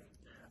right.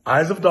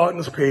 Eyes of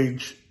Darkness, I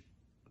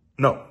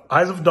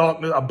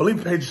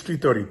believe page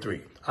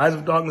 333. Eyes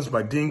of Darkness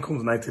by Dean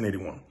Koontz,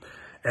 1981.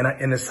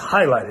 And it's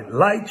highlighted.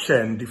 Lai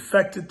Chen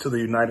defected to the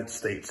United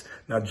States.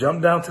 Now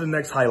jump down to the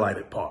next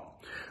highlighted part.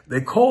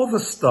 They call the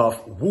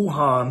stuff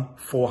Wuhan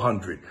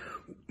 400.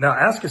 Now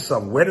ask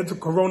yourself, where did the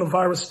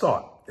coronavirus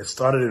start? It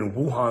started in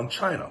Wuhan,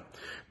 China,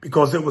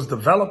 because it was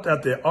developed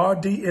at their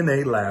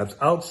rDNA labs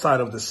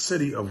outside of the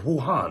city of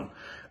Wuhan.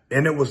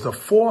 And it was the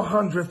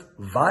 400th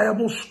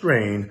viable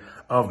strain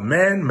of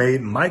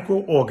man-made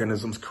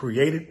microorganisms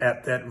created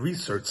at that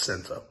research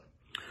center.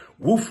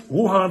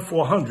 Wuhan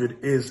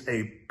 400 is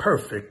a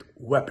perfect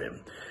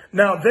weapon.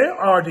 Now, their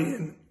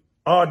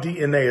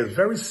rDNA is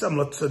very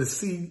similar to the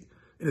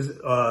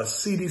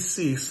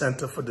CDC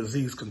Center for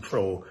Disease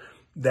Control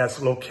that's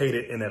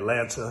located in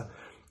Atlanta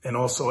and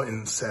also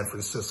in San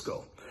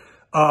Francisco.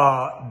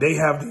 They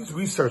have these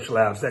research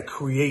labs that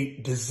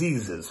create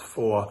diseases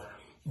for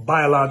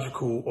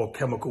biological or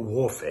chemical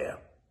warfare.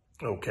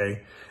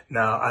 Okay.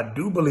 Now, I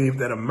do believe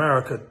that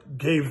America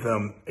gave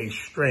them a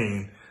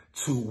strain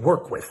to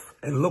work with,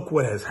 and look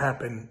what has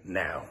happened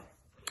now.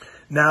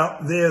 Now,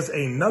 there's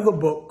another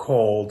book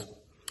called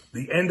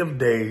The End of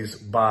Days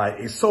by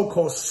a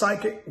so-called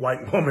psychic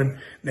white woman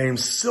named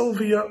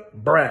Sylvia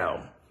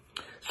Brown.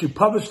 She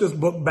published this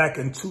book back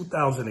in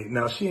 2008.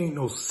 Now, she ain't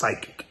no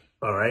psychic.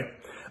 All right.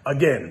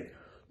 Again,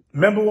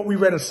 remember what we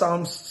read in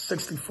Psalm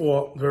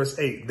 64, verse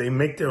 8. They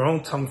make their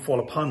own tongue fall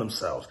upon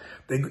themselves.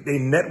 They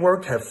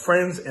network, have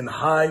friends in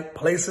high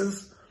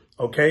places,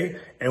 okay?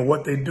 And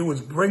what they do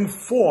is bring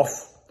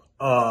forth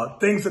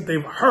things that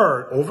they've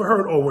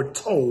overheard, or were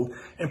told,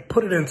 and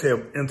put it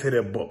into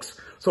their books.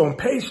 So on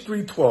page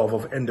 312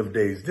 of End of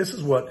Days, this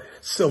is what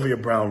Sylvia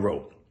Brown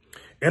wrote.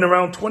 In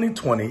around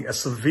 2020, a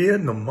severe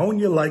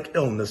pneumonia-like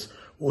illness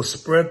will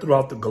spread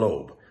throughout the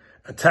globe,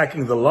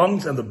 attacking the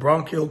lungs and the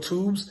bronchial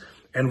tubes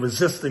and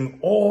resisting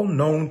all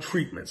known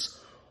treatments.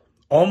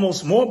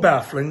 Almost more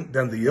baffling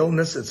than the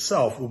illness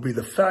itself will be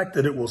the fact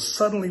that it will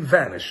suddenly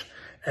vanish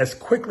as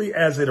quickly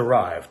as it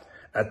arrived,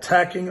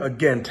 attacking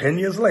again 10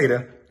 years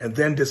later and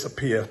then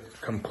disappear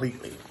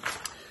completely.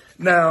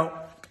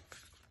 Now,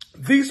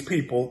 these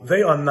people,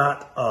 they are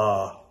not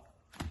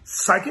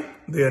psychic.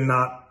 They are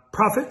not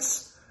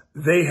prophets.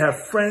 They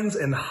have friends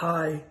in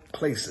high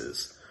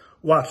places.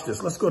 Watch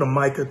this. Let's go to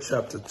Micah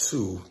chapter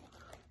 2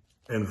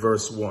 and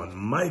verse 1.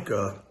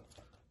 Micah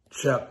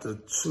chapter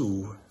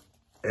 2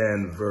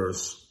 and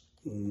verse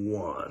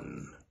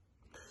 1.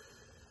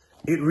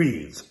 It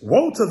reads,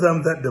 "Woe to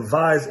them that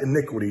devise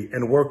iniquity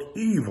and work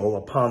evil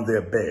upon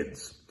their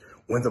beds.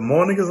 When the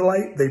morning is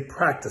light, they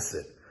practice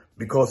it,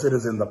 because it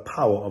is in the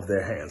power of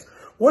their hands."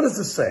 What is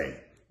this saying?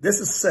 This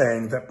is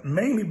saying that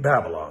mainly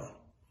Babylon,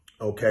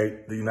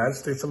 okay, the United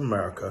States of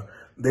America,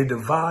 they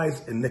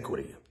devise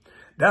iniquity.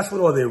 That's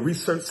what all their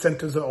research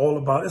centers are all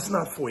about. It's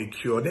not for a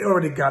cure. They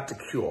already got the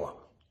cure,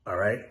 all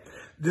right?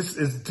 This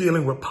is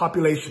dealing with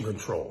population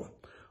control.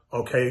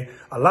 Okay,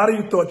 a lot of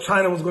you thought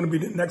China was going to be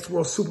the next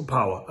world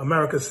superpower.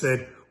 America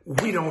said,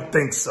 we don't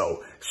think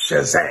so.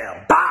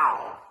 Shazam,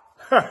 bow.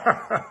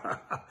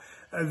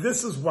 And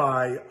this is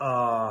why,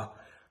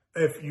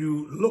 if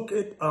you look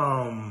at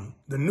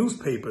the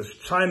newspapers,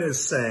 China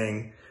is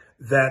saying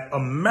that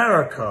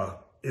America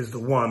is the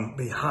one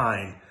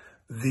behind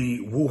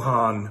the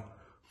Wuhan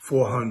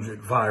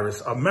 400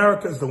 virus.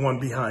 America is the one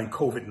behind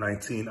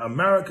COVID-19.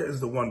 America is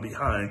the one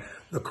behind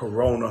the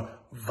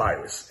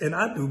coronavirus. And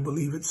I do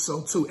believe it's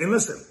so too. And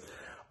listen,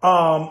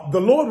 the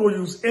Lord will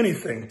use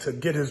anything to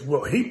get his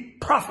will. He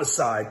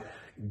prophesied.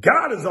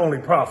 God is the only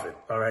prophet.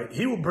 All right.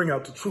 He will bring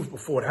out the truth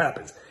before it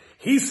happens.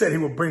 He said he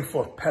will bring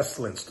forth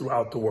pestilence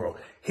throughout the world.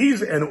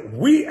 And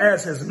we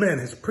as his men,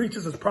 his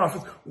preachers, his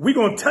prophets, we're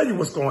going to tell you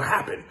what's going to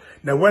happen.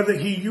 Now, whether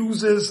he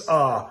uses,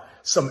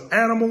 some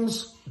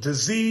animals,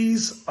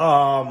 disease,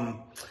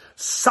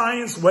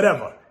 science,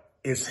 whatever,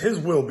 it's his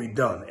will be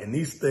done. And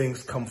these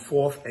things come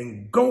forth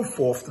and go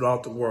forth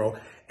throughout the world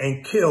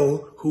and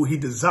kill who he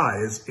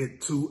desires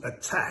it to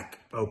attack.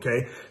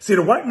 Okay. See,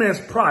 the white man's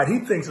pride, he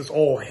thinks it's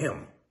all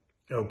him.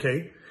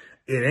 Okay.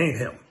 It ain't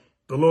him.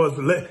 The Lord's,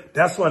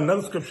 that's why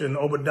another scripture in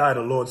Obadiah,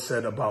 the Lord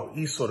said about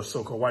Esau, the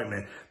so-called white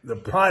man, the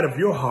pride of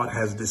your heart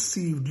has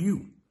deceived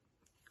you.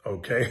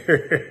 Okay.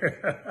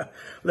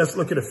 Let's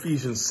look at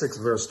Ephesians 6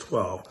 verse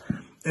 12.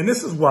 And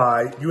this is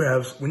why you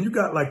have, when you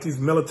got like these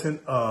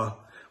militant,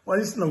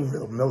 there's no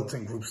real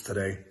militant groups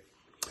today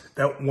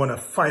that want to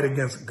fight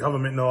against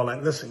government and all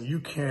that. Listen, you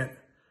can't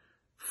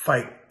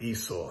fight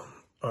Esau.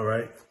 All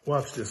right.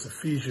 Watch this.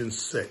 Ephesians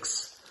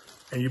 6.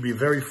 And you'd be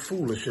very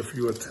foolish if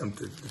you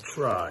attempted to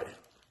try.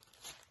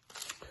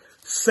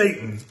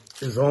 Satan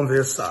is on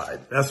their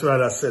side. That's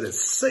right. I said it.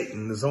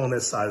 Satan is on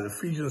their side.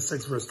 Ephesians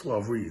 6 verse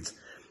 12 reads,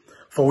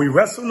 "For we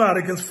wrestle not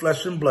against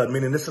flesh and blood,"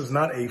 meaning this is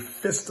not a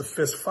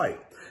fist-to-fist fight,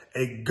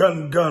 a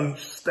gun,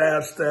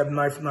 stab,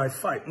 knife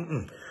fight,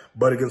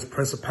 but against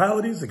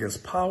principalities,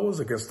 against powers,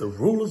 against the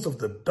rulers of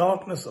the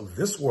darkness of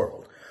this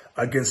world,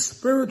 against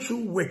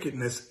spiritual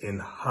wickedness in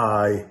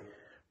high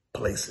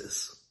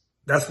places.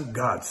 That's what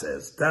God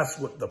says. That's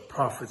what the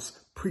prophets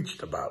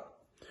preached about.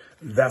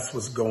 That's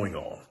what's going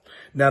on.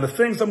 Now, the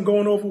things I'm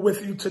going over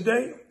with you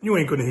today, you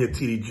ain't going to hear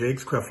T.D.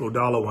 Jakes, Creflo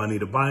Dollar,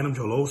 Juanita Bynum,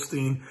 Joel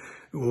Osteen,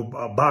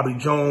 Bobby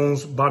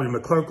Jones, Bobby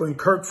McClurkin,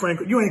 Kirk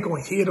Franklin. You ain't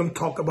going to hear them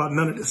talk about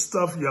none of this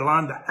stuff.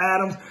 Yolanda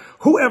Adams,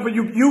 whoever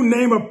you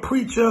name a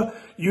preacher,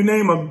 you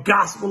name a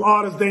gospel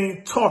artist, they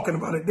ain't talking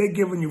about it. They're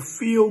giving you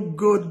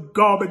feel-good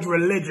garbage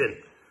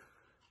religion.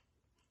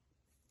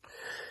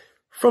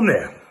 From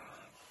there,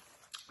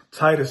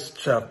 Titus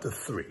chapter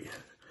 3.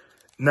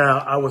 Now,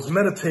 I was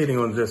meditating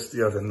on this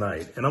the other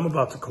night, and I'm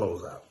about to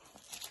close out.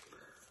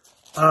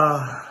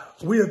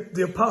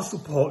 The Apostle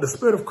Paul, the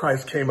Spirit of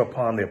Christ came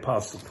upon the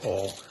Apostle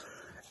Paul,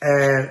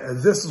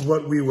 and this is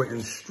what we were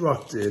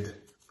instructed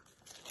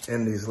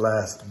in these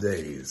last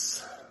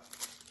days.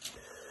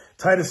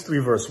 Titus 3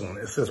 verse 1,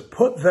 it says,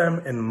 "Put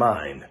them in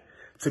mind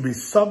to be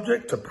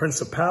subject to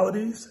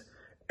principalities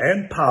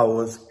and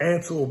powers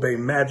and to obey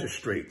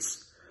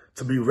magistrates,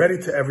 to be ready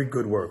to every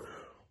good work."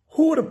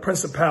 Who are the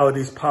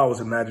principalities, powers,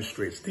 and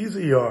magistrates? These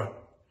are your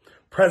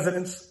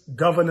presidents,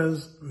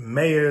 governors,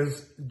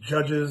 mayors,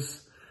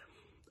 judges,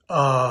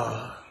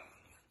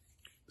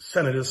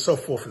 senators, so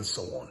forth and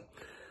so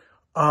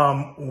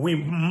on. We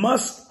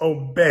must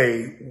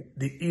obey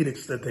the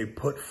edicts that they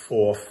put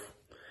forth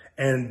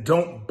and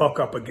don't buck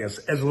up against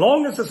it. As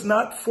long as it's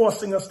not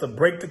forcing us to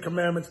break the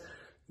commandments,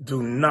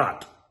 do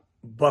not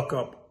buck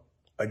up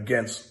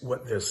against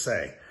what they're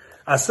saying.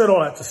 I said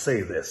all that to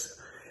say this.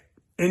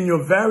 In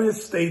your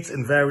various states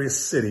and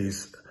various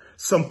cities,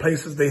 some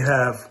places they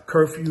have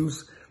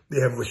curfews, they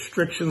have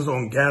restrictions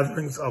on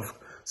gatherings of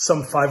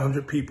some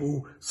 500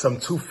 people, some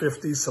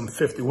 250, some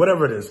 50,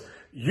 whatever it is.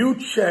 You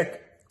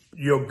check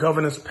your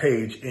governor's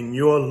page in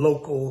your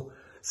local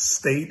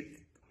state,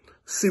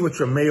 see what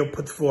your mayor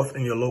puts forth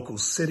in your local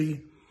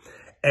city.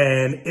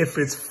 And if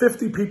it's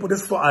 50 people,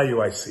 this is for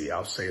IUIC,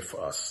 I'll say it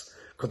for us.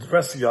 Because the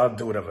rest of y'all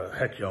do whatever the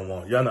heck y'all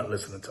want. Y'all not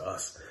listening to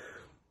us.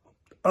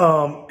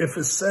 If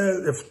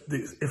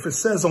it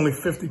says only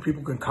 50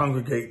 people can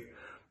congregate,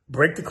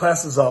 break the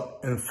classes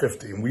up in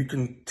 50, and we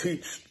can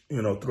teach,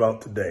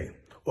 throughout the day,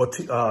 or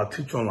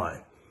teach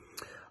online.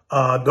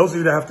 Those of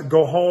you that have to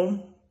go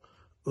home,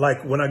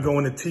 like when I go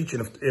into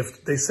teaching,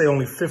 if they say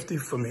only 50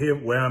 from here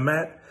where I'm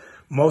at,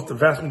 the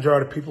vast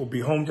majority of people will be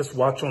home, just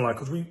watch online,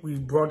 because we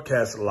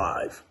broadcast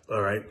live,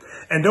 all right?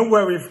 And don't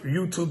worry if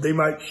YouTube, they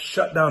might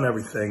shut down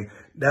everything.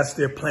 That's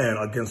their plan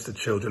against the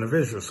children of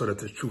Israel, so that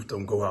the truth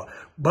don't go out.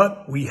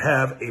 But we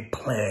have a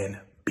plan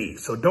B.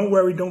 So don't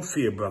worry, don't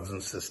fear, brothers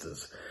and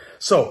sisters.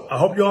 So I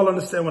hope you all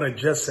understand what I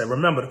just said.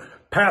 Remember,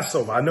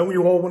 Passover. I know we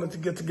all wanted to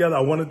get together.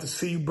 I wanted to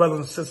see you, brothers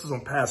and sisters,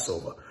 on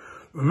Passover.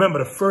 Remember,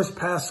 the first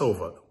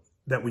Passover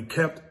that we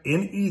kept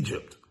in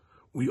Egypt,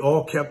 we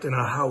all kept in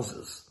our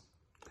houses.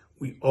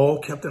 We all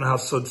kept in our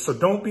house. So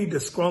don't be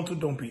disgruntled.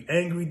 Don't be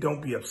angry.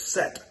 Don't be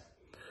upset.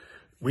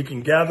 We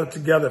can gather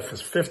together if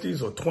it's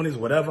 50s or 20s,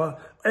 whatever.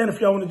 And if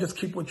y'all want to just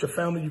keep with your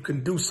family, you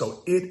can do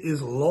so. It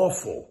is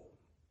lawful.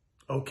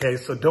 Okay,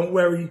 so don't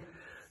worry.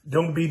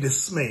 Don't be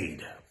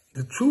dismayed.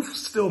 The truth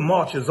still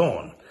marches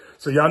on.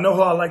 So y'all know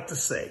how I like to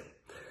say.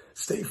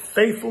 Stay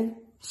faithful,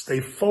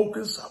 stay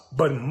focused,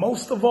 but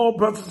most of all,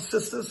 brothers and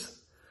sisters,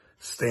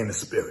 stay in the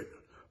spirit.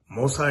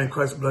 Most High in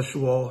Christ bless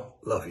you all.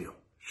 Love you.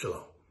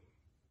 Shalom.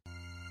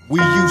 We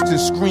used to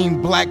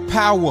scream Black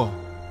Power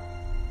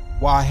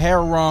while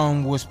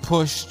Heron was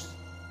pushed.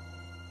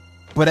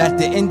 But at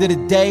the end of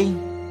the day,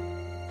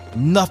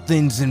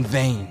 nothing's in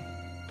vain.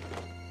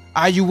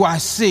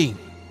 IUIC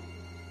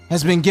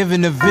has been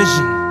given a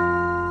vision.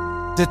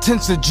 The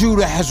tents of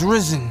Judah has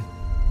risen.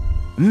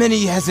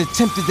 Many has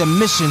attempted the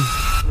mission.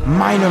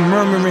 Minor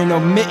murmuring,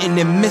 omitting,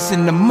 and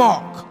missing the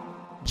mark.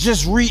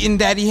 Just reading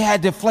that he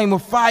had the flame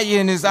of fire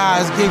in his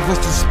eyes gave us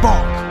the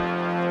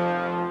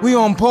spark. We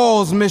on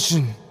Paul's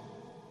mission.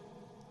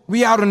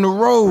 We out on the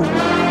road,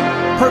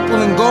 purple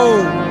and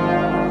gold,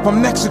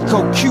 from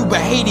Mexico, Cuba,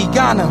 Haiti,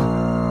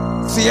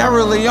 Ghana,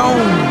 Sierra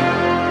Leone.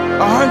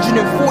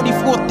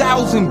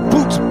 144,000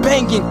 boots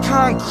banging,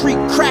 concrete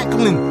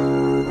crackling.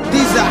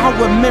 These are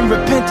our men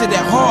repented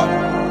at heart.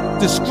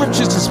 The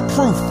scriptures is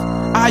proof.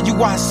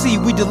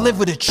 IUIC, we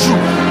deliver the truth.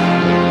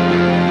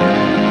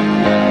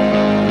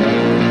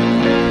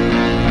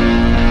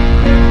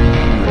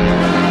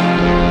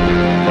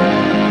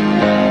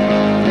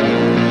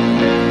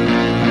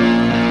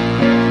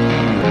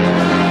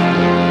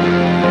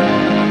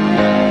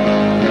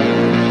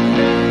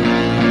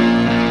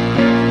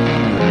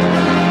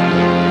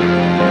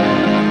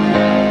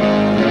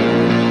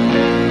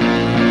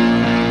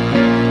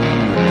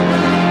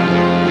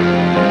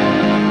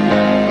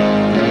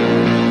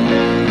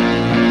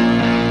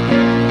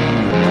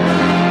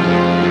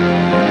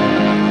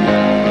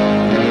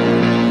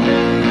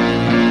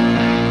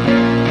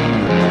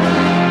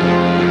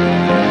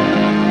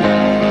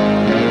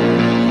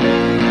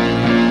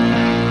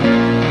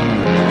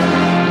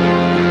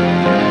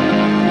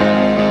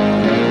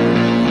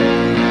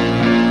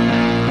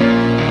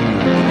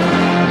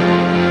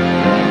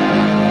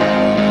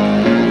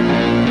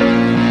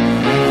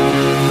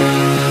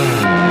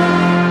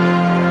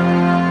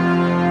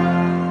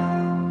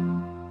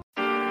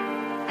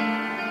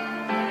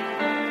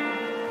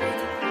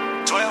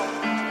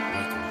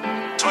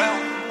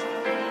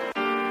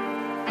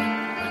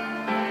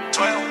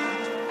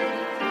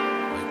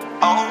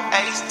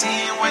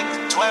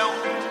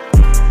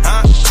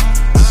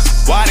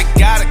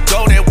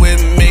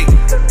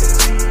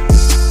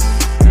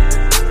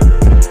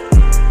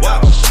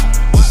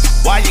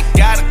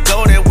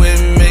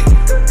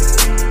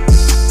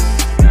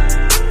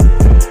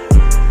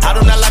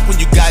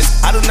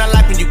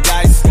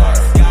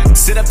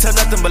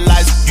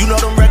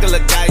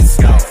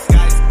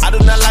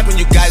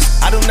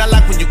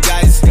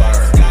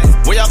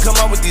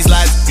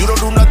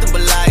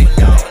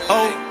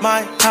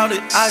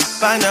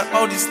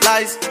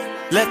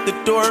 Left the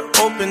door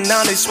open,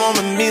 now they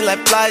swarming me like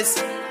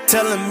flies.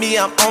 Telling me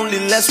I'm only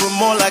less with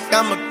more like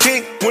I'm a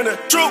king. When the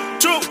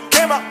truth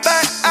came out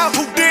back out,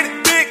 who did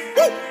it big?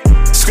 Woo!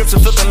 Scripture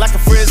flipping like a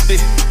frisbee.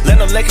 Let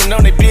no licking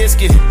on they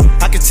biscuit.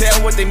 I can tell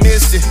what they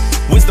missed it.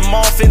 Wisdom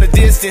off in the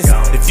distance.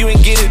 If you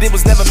ain't get it, it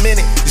was never meant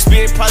it. The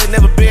spirit probably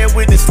never bear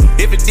witness.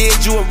 If it did,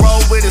 you would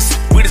roll with us.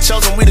 We the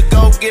chosen, we the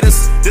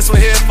go-getters. This one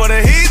here for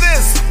the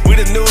heathens. We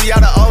the new,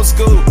 y'all the old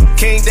school.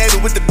 King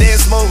David with the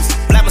dance moves.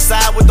 Black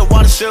Messiah with the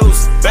water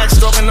shoes.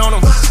 Backstroking on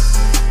them.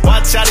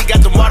 Watch out, he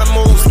got the water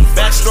moves.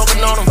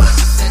 Backstroking on them.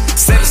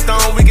 Set a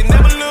stone, we can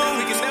never lose.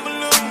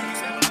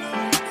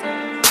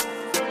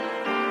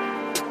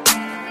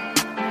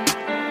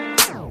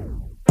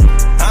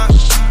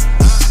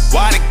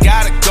 Why they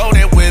gotta go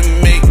there with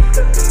me?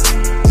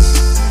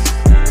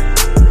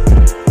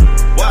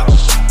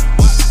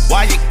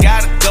 Why you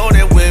gotta go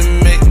there with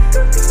me?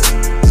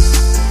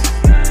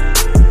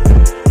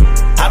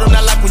 I do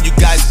not like when you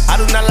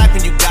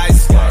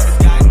guys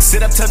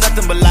sit up to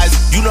nothing but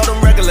lies. You know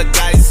them regular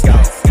guys.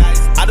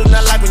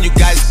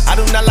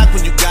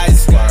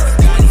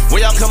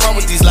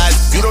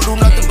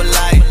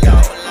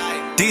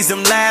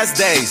 last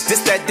days.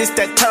 This that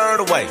turn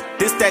away.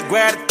 This that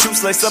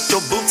gratitude, lace up your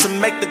boots and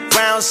make the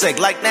ground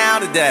shake like now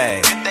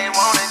today. If they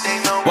want it,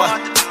 they know what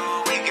to do.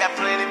 We got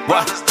plenty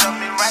brothers, tell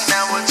me right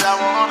now what y'all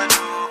wanna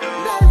do.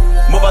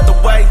 Move out the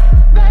way.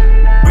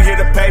 We here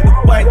to pave the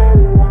way.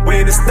 We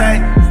here to stay.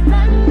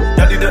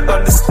 Y'all need to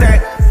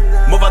understand.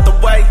 Move out the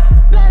way.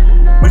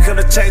 We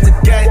gonna change the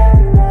game.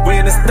 We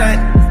in the stay.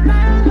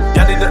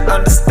 Y'all need to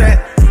understand.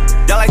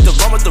 Y'all like to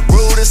run with the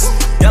rudest.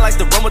 Y'all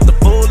like to run with the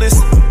foolish.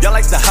 Y'all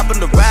like to hop in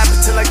the rap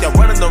until like y'all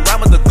running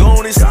around with the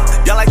Goonies.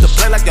 Y'all like to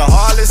play like y'all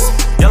heartless.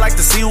 Y'all like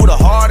to see who the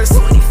hardest.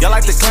 Y'all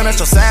like to claim that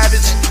you're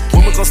savage.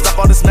 When we gon' stop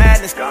all this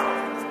madness? 12.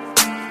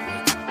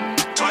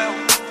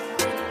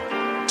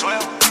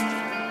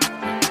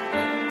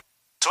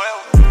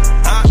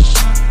 Huh?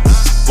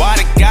 Why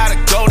they gotta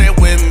go there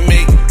with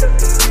me?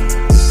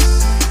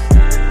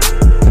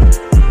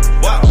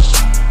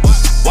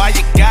 Why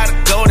you gotta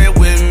go there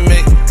with me?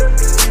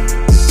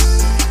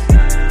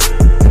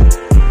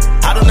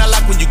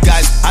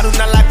 I do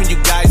not like when you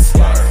guys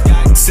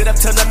sit up,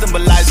 tell nothing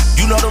but lies.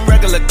 You know them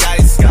regular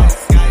guys.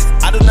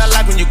 I do not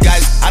like when you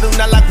guys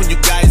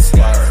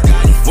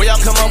where y'all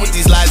come up with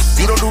these lies.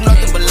 You don't do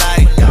nothing but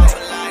lie.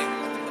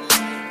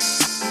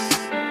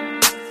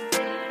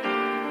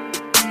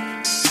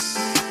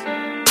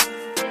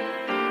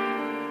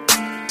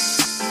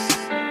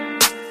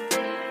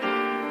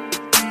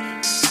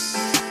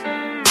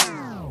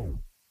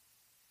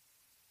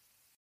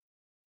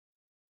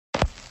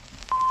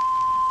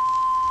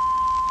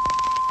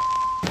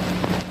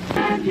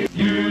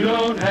 You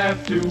don't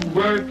have to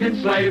work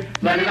and slave.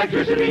 Let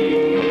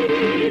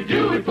electricity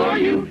do it for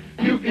you.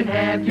 You can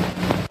have your...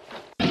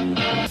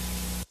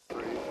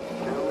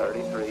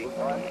 33,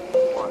 1,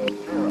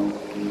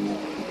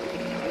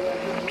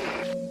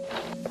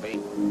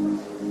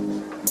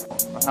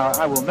 0.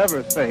 I will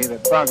never say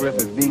that progress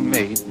is being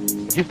made.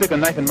 If you stick a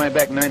knife in my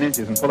back 9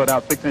 inches and pull it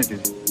out 6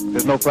 inches,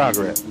 there's no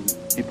progress.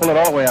 You pull it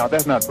all the way out,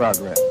 that's not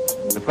progress.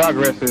 The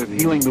progress is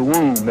healing the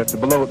wound that the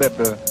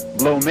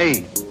blow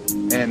made.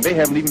 And they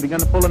haven't even begun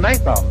to pull a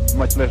knife out,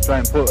 much less try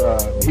and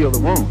heal the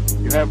wound.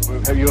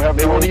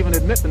 They won't even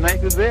admit the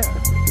knife is there.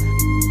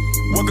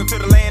 Welcome to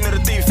the land of the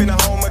thief and the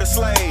home of the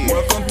slave.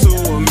 Welcome to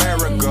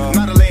America,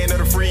 not the land of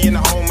the free and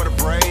the home of the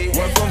brave.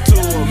 Welcome to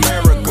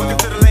America. Welcome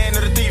to the land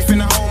of the thief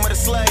and the home of the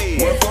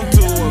slave. Welcome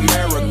to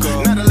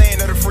America, not the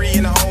land of the free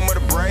and the home of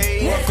the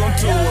brave. Welcome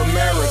to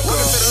America.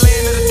 Welcome to the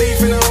land of the thief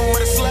and the home of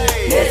the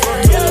slave.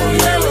 Welcome to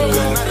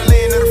America, not the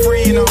land of the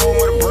free and the home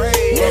of the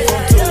brave.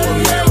 Welcome to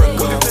America.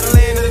 Welcome to the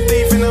land of the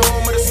thief and the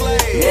home of the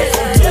slave.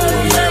 Welcome to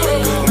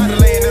America, not the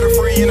land of the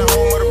free and the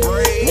home of the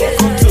brave.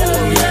 Welcome to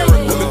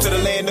America. Welcome to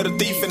the land of the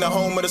thief and the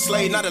home of the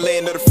slave, not the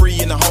land of the free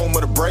and the home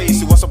of the brave.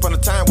 See, once upon a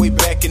time, way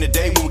back in the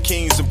day, we were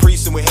kings and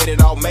priests and we had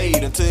it all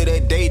made. Until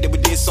that day that we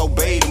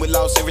disobeyed and we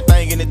lost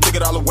everything and it took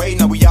it all away.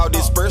 Now we all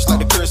dispersed like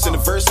the curse in the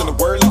verse and the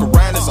word like a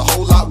rhyme is a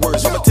whole lot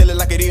worse. I'ma tell it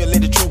like it is,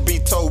 let the truth be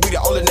told. We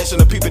the only nation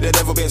of people that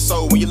ever been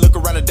sold. When you look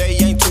around today,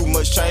 ain't too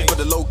much change, but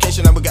the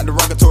location now we got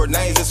derogatory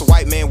names. It's a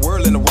white man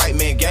world and a white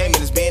man game,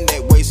 and it's been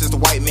that way since the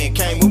white man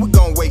came. When we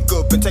gon' wake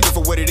up and take it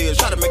for what it is,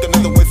 try to make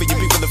another way for your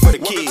people and for the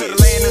kids. Welcome to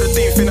the land of the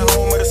thief and the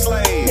home of the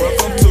slave.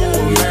 Welcome to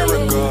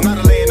America, not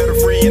the land of the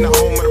free and the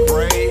home of the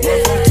brave.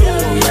 Welcome to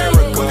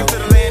America. Welcome to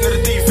the land of the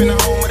thief and the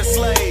home of the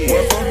slave.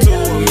 Welcome to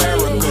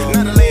America,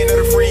 not the land of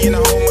the free and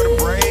the home of the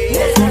brave.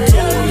 Welcome to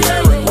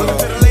America. Welcome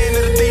to the land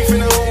of the thief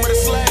and the home of the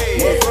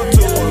slave. Welcome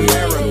to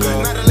America,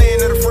 not the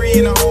land of the free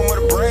and the home of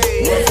the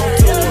brave. Welcome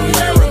to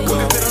America.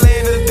 Welcome to the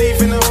land of the thief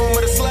and the home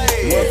of the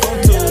slave. Welcome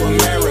to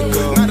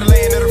America, not the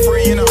land of the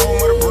free and the home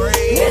of the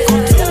brave.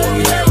 Welcome to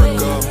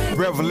America.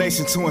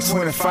 Revelation 2 and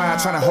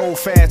 25, trying to hold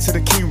fast to the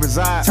king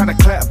reside. Trying to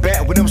clap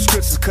back with them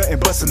scriptures cutting,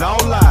 busting all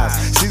lies.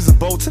 Caesar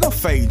bold to them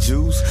fake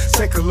Jews.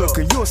 Take a look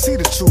and you'll see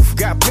the truth.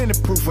 Got plenty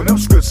proof when them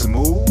scriptures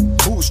move.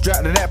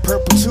 Bootstrapped to that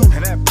purple too.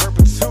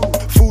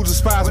 Fools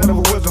despise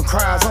whenever wisdom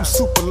cries. I'm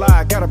super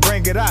live, gotta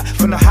bring it out.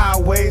 From the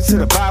highways to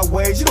the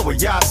byways. You know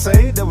what y'all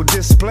say, that was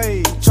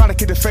displayed. Trying to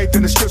get the faith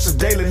in the scriptures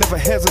daily. Never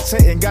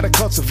hesitating, gotta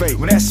cultivate.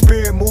 When that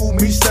spirit move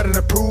me, starting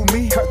to prove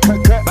me. Cut,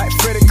 like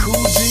Freddy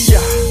Coogee,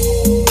 yeah.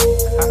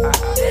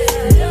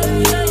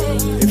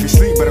 If you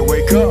sleep, better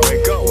wake up. To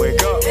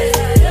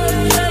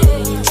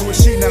a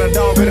sheep, not a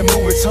dog, better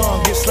move his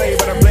tongue. Get slayed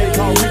by the blade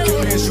called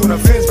recompense. You an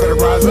offense, better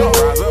rise up.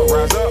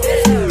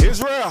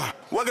 Israel.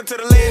 Welcome to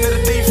the land of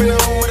the thief and the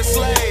home of the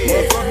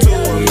slave. Welcome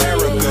to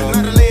America,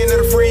 not the land of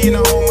the free and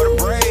the home of the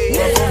brave.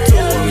 Welcome to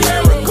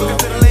America. Welcome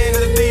to the land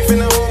of the thief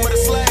and the home of the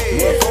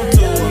slave. Welcome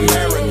to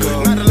America,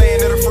 not the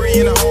land of the free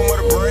and the home of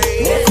the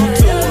brave. Welcome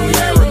to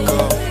America.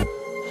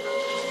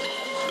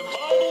 The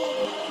Bible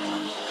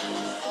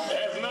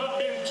has not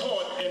been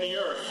taught in the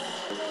earth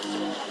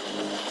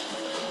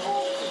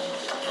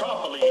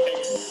properly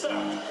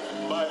except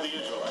by the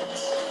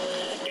Israelites.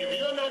 If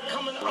you're not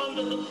coming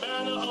under the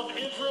banner of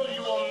Israel,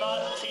 you will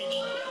not teach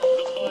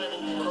the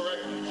Bible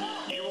correctly.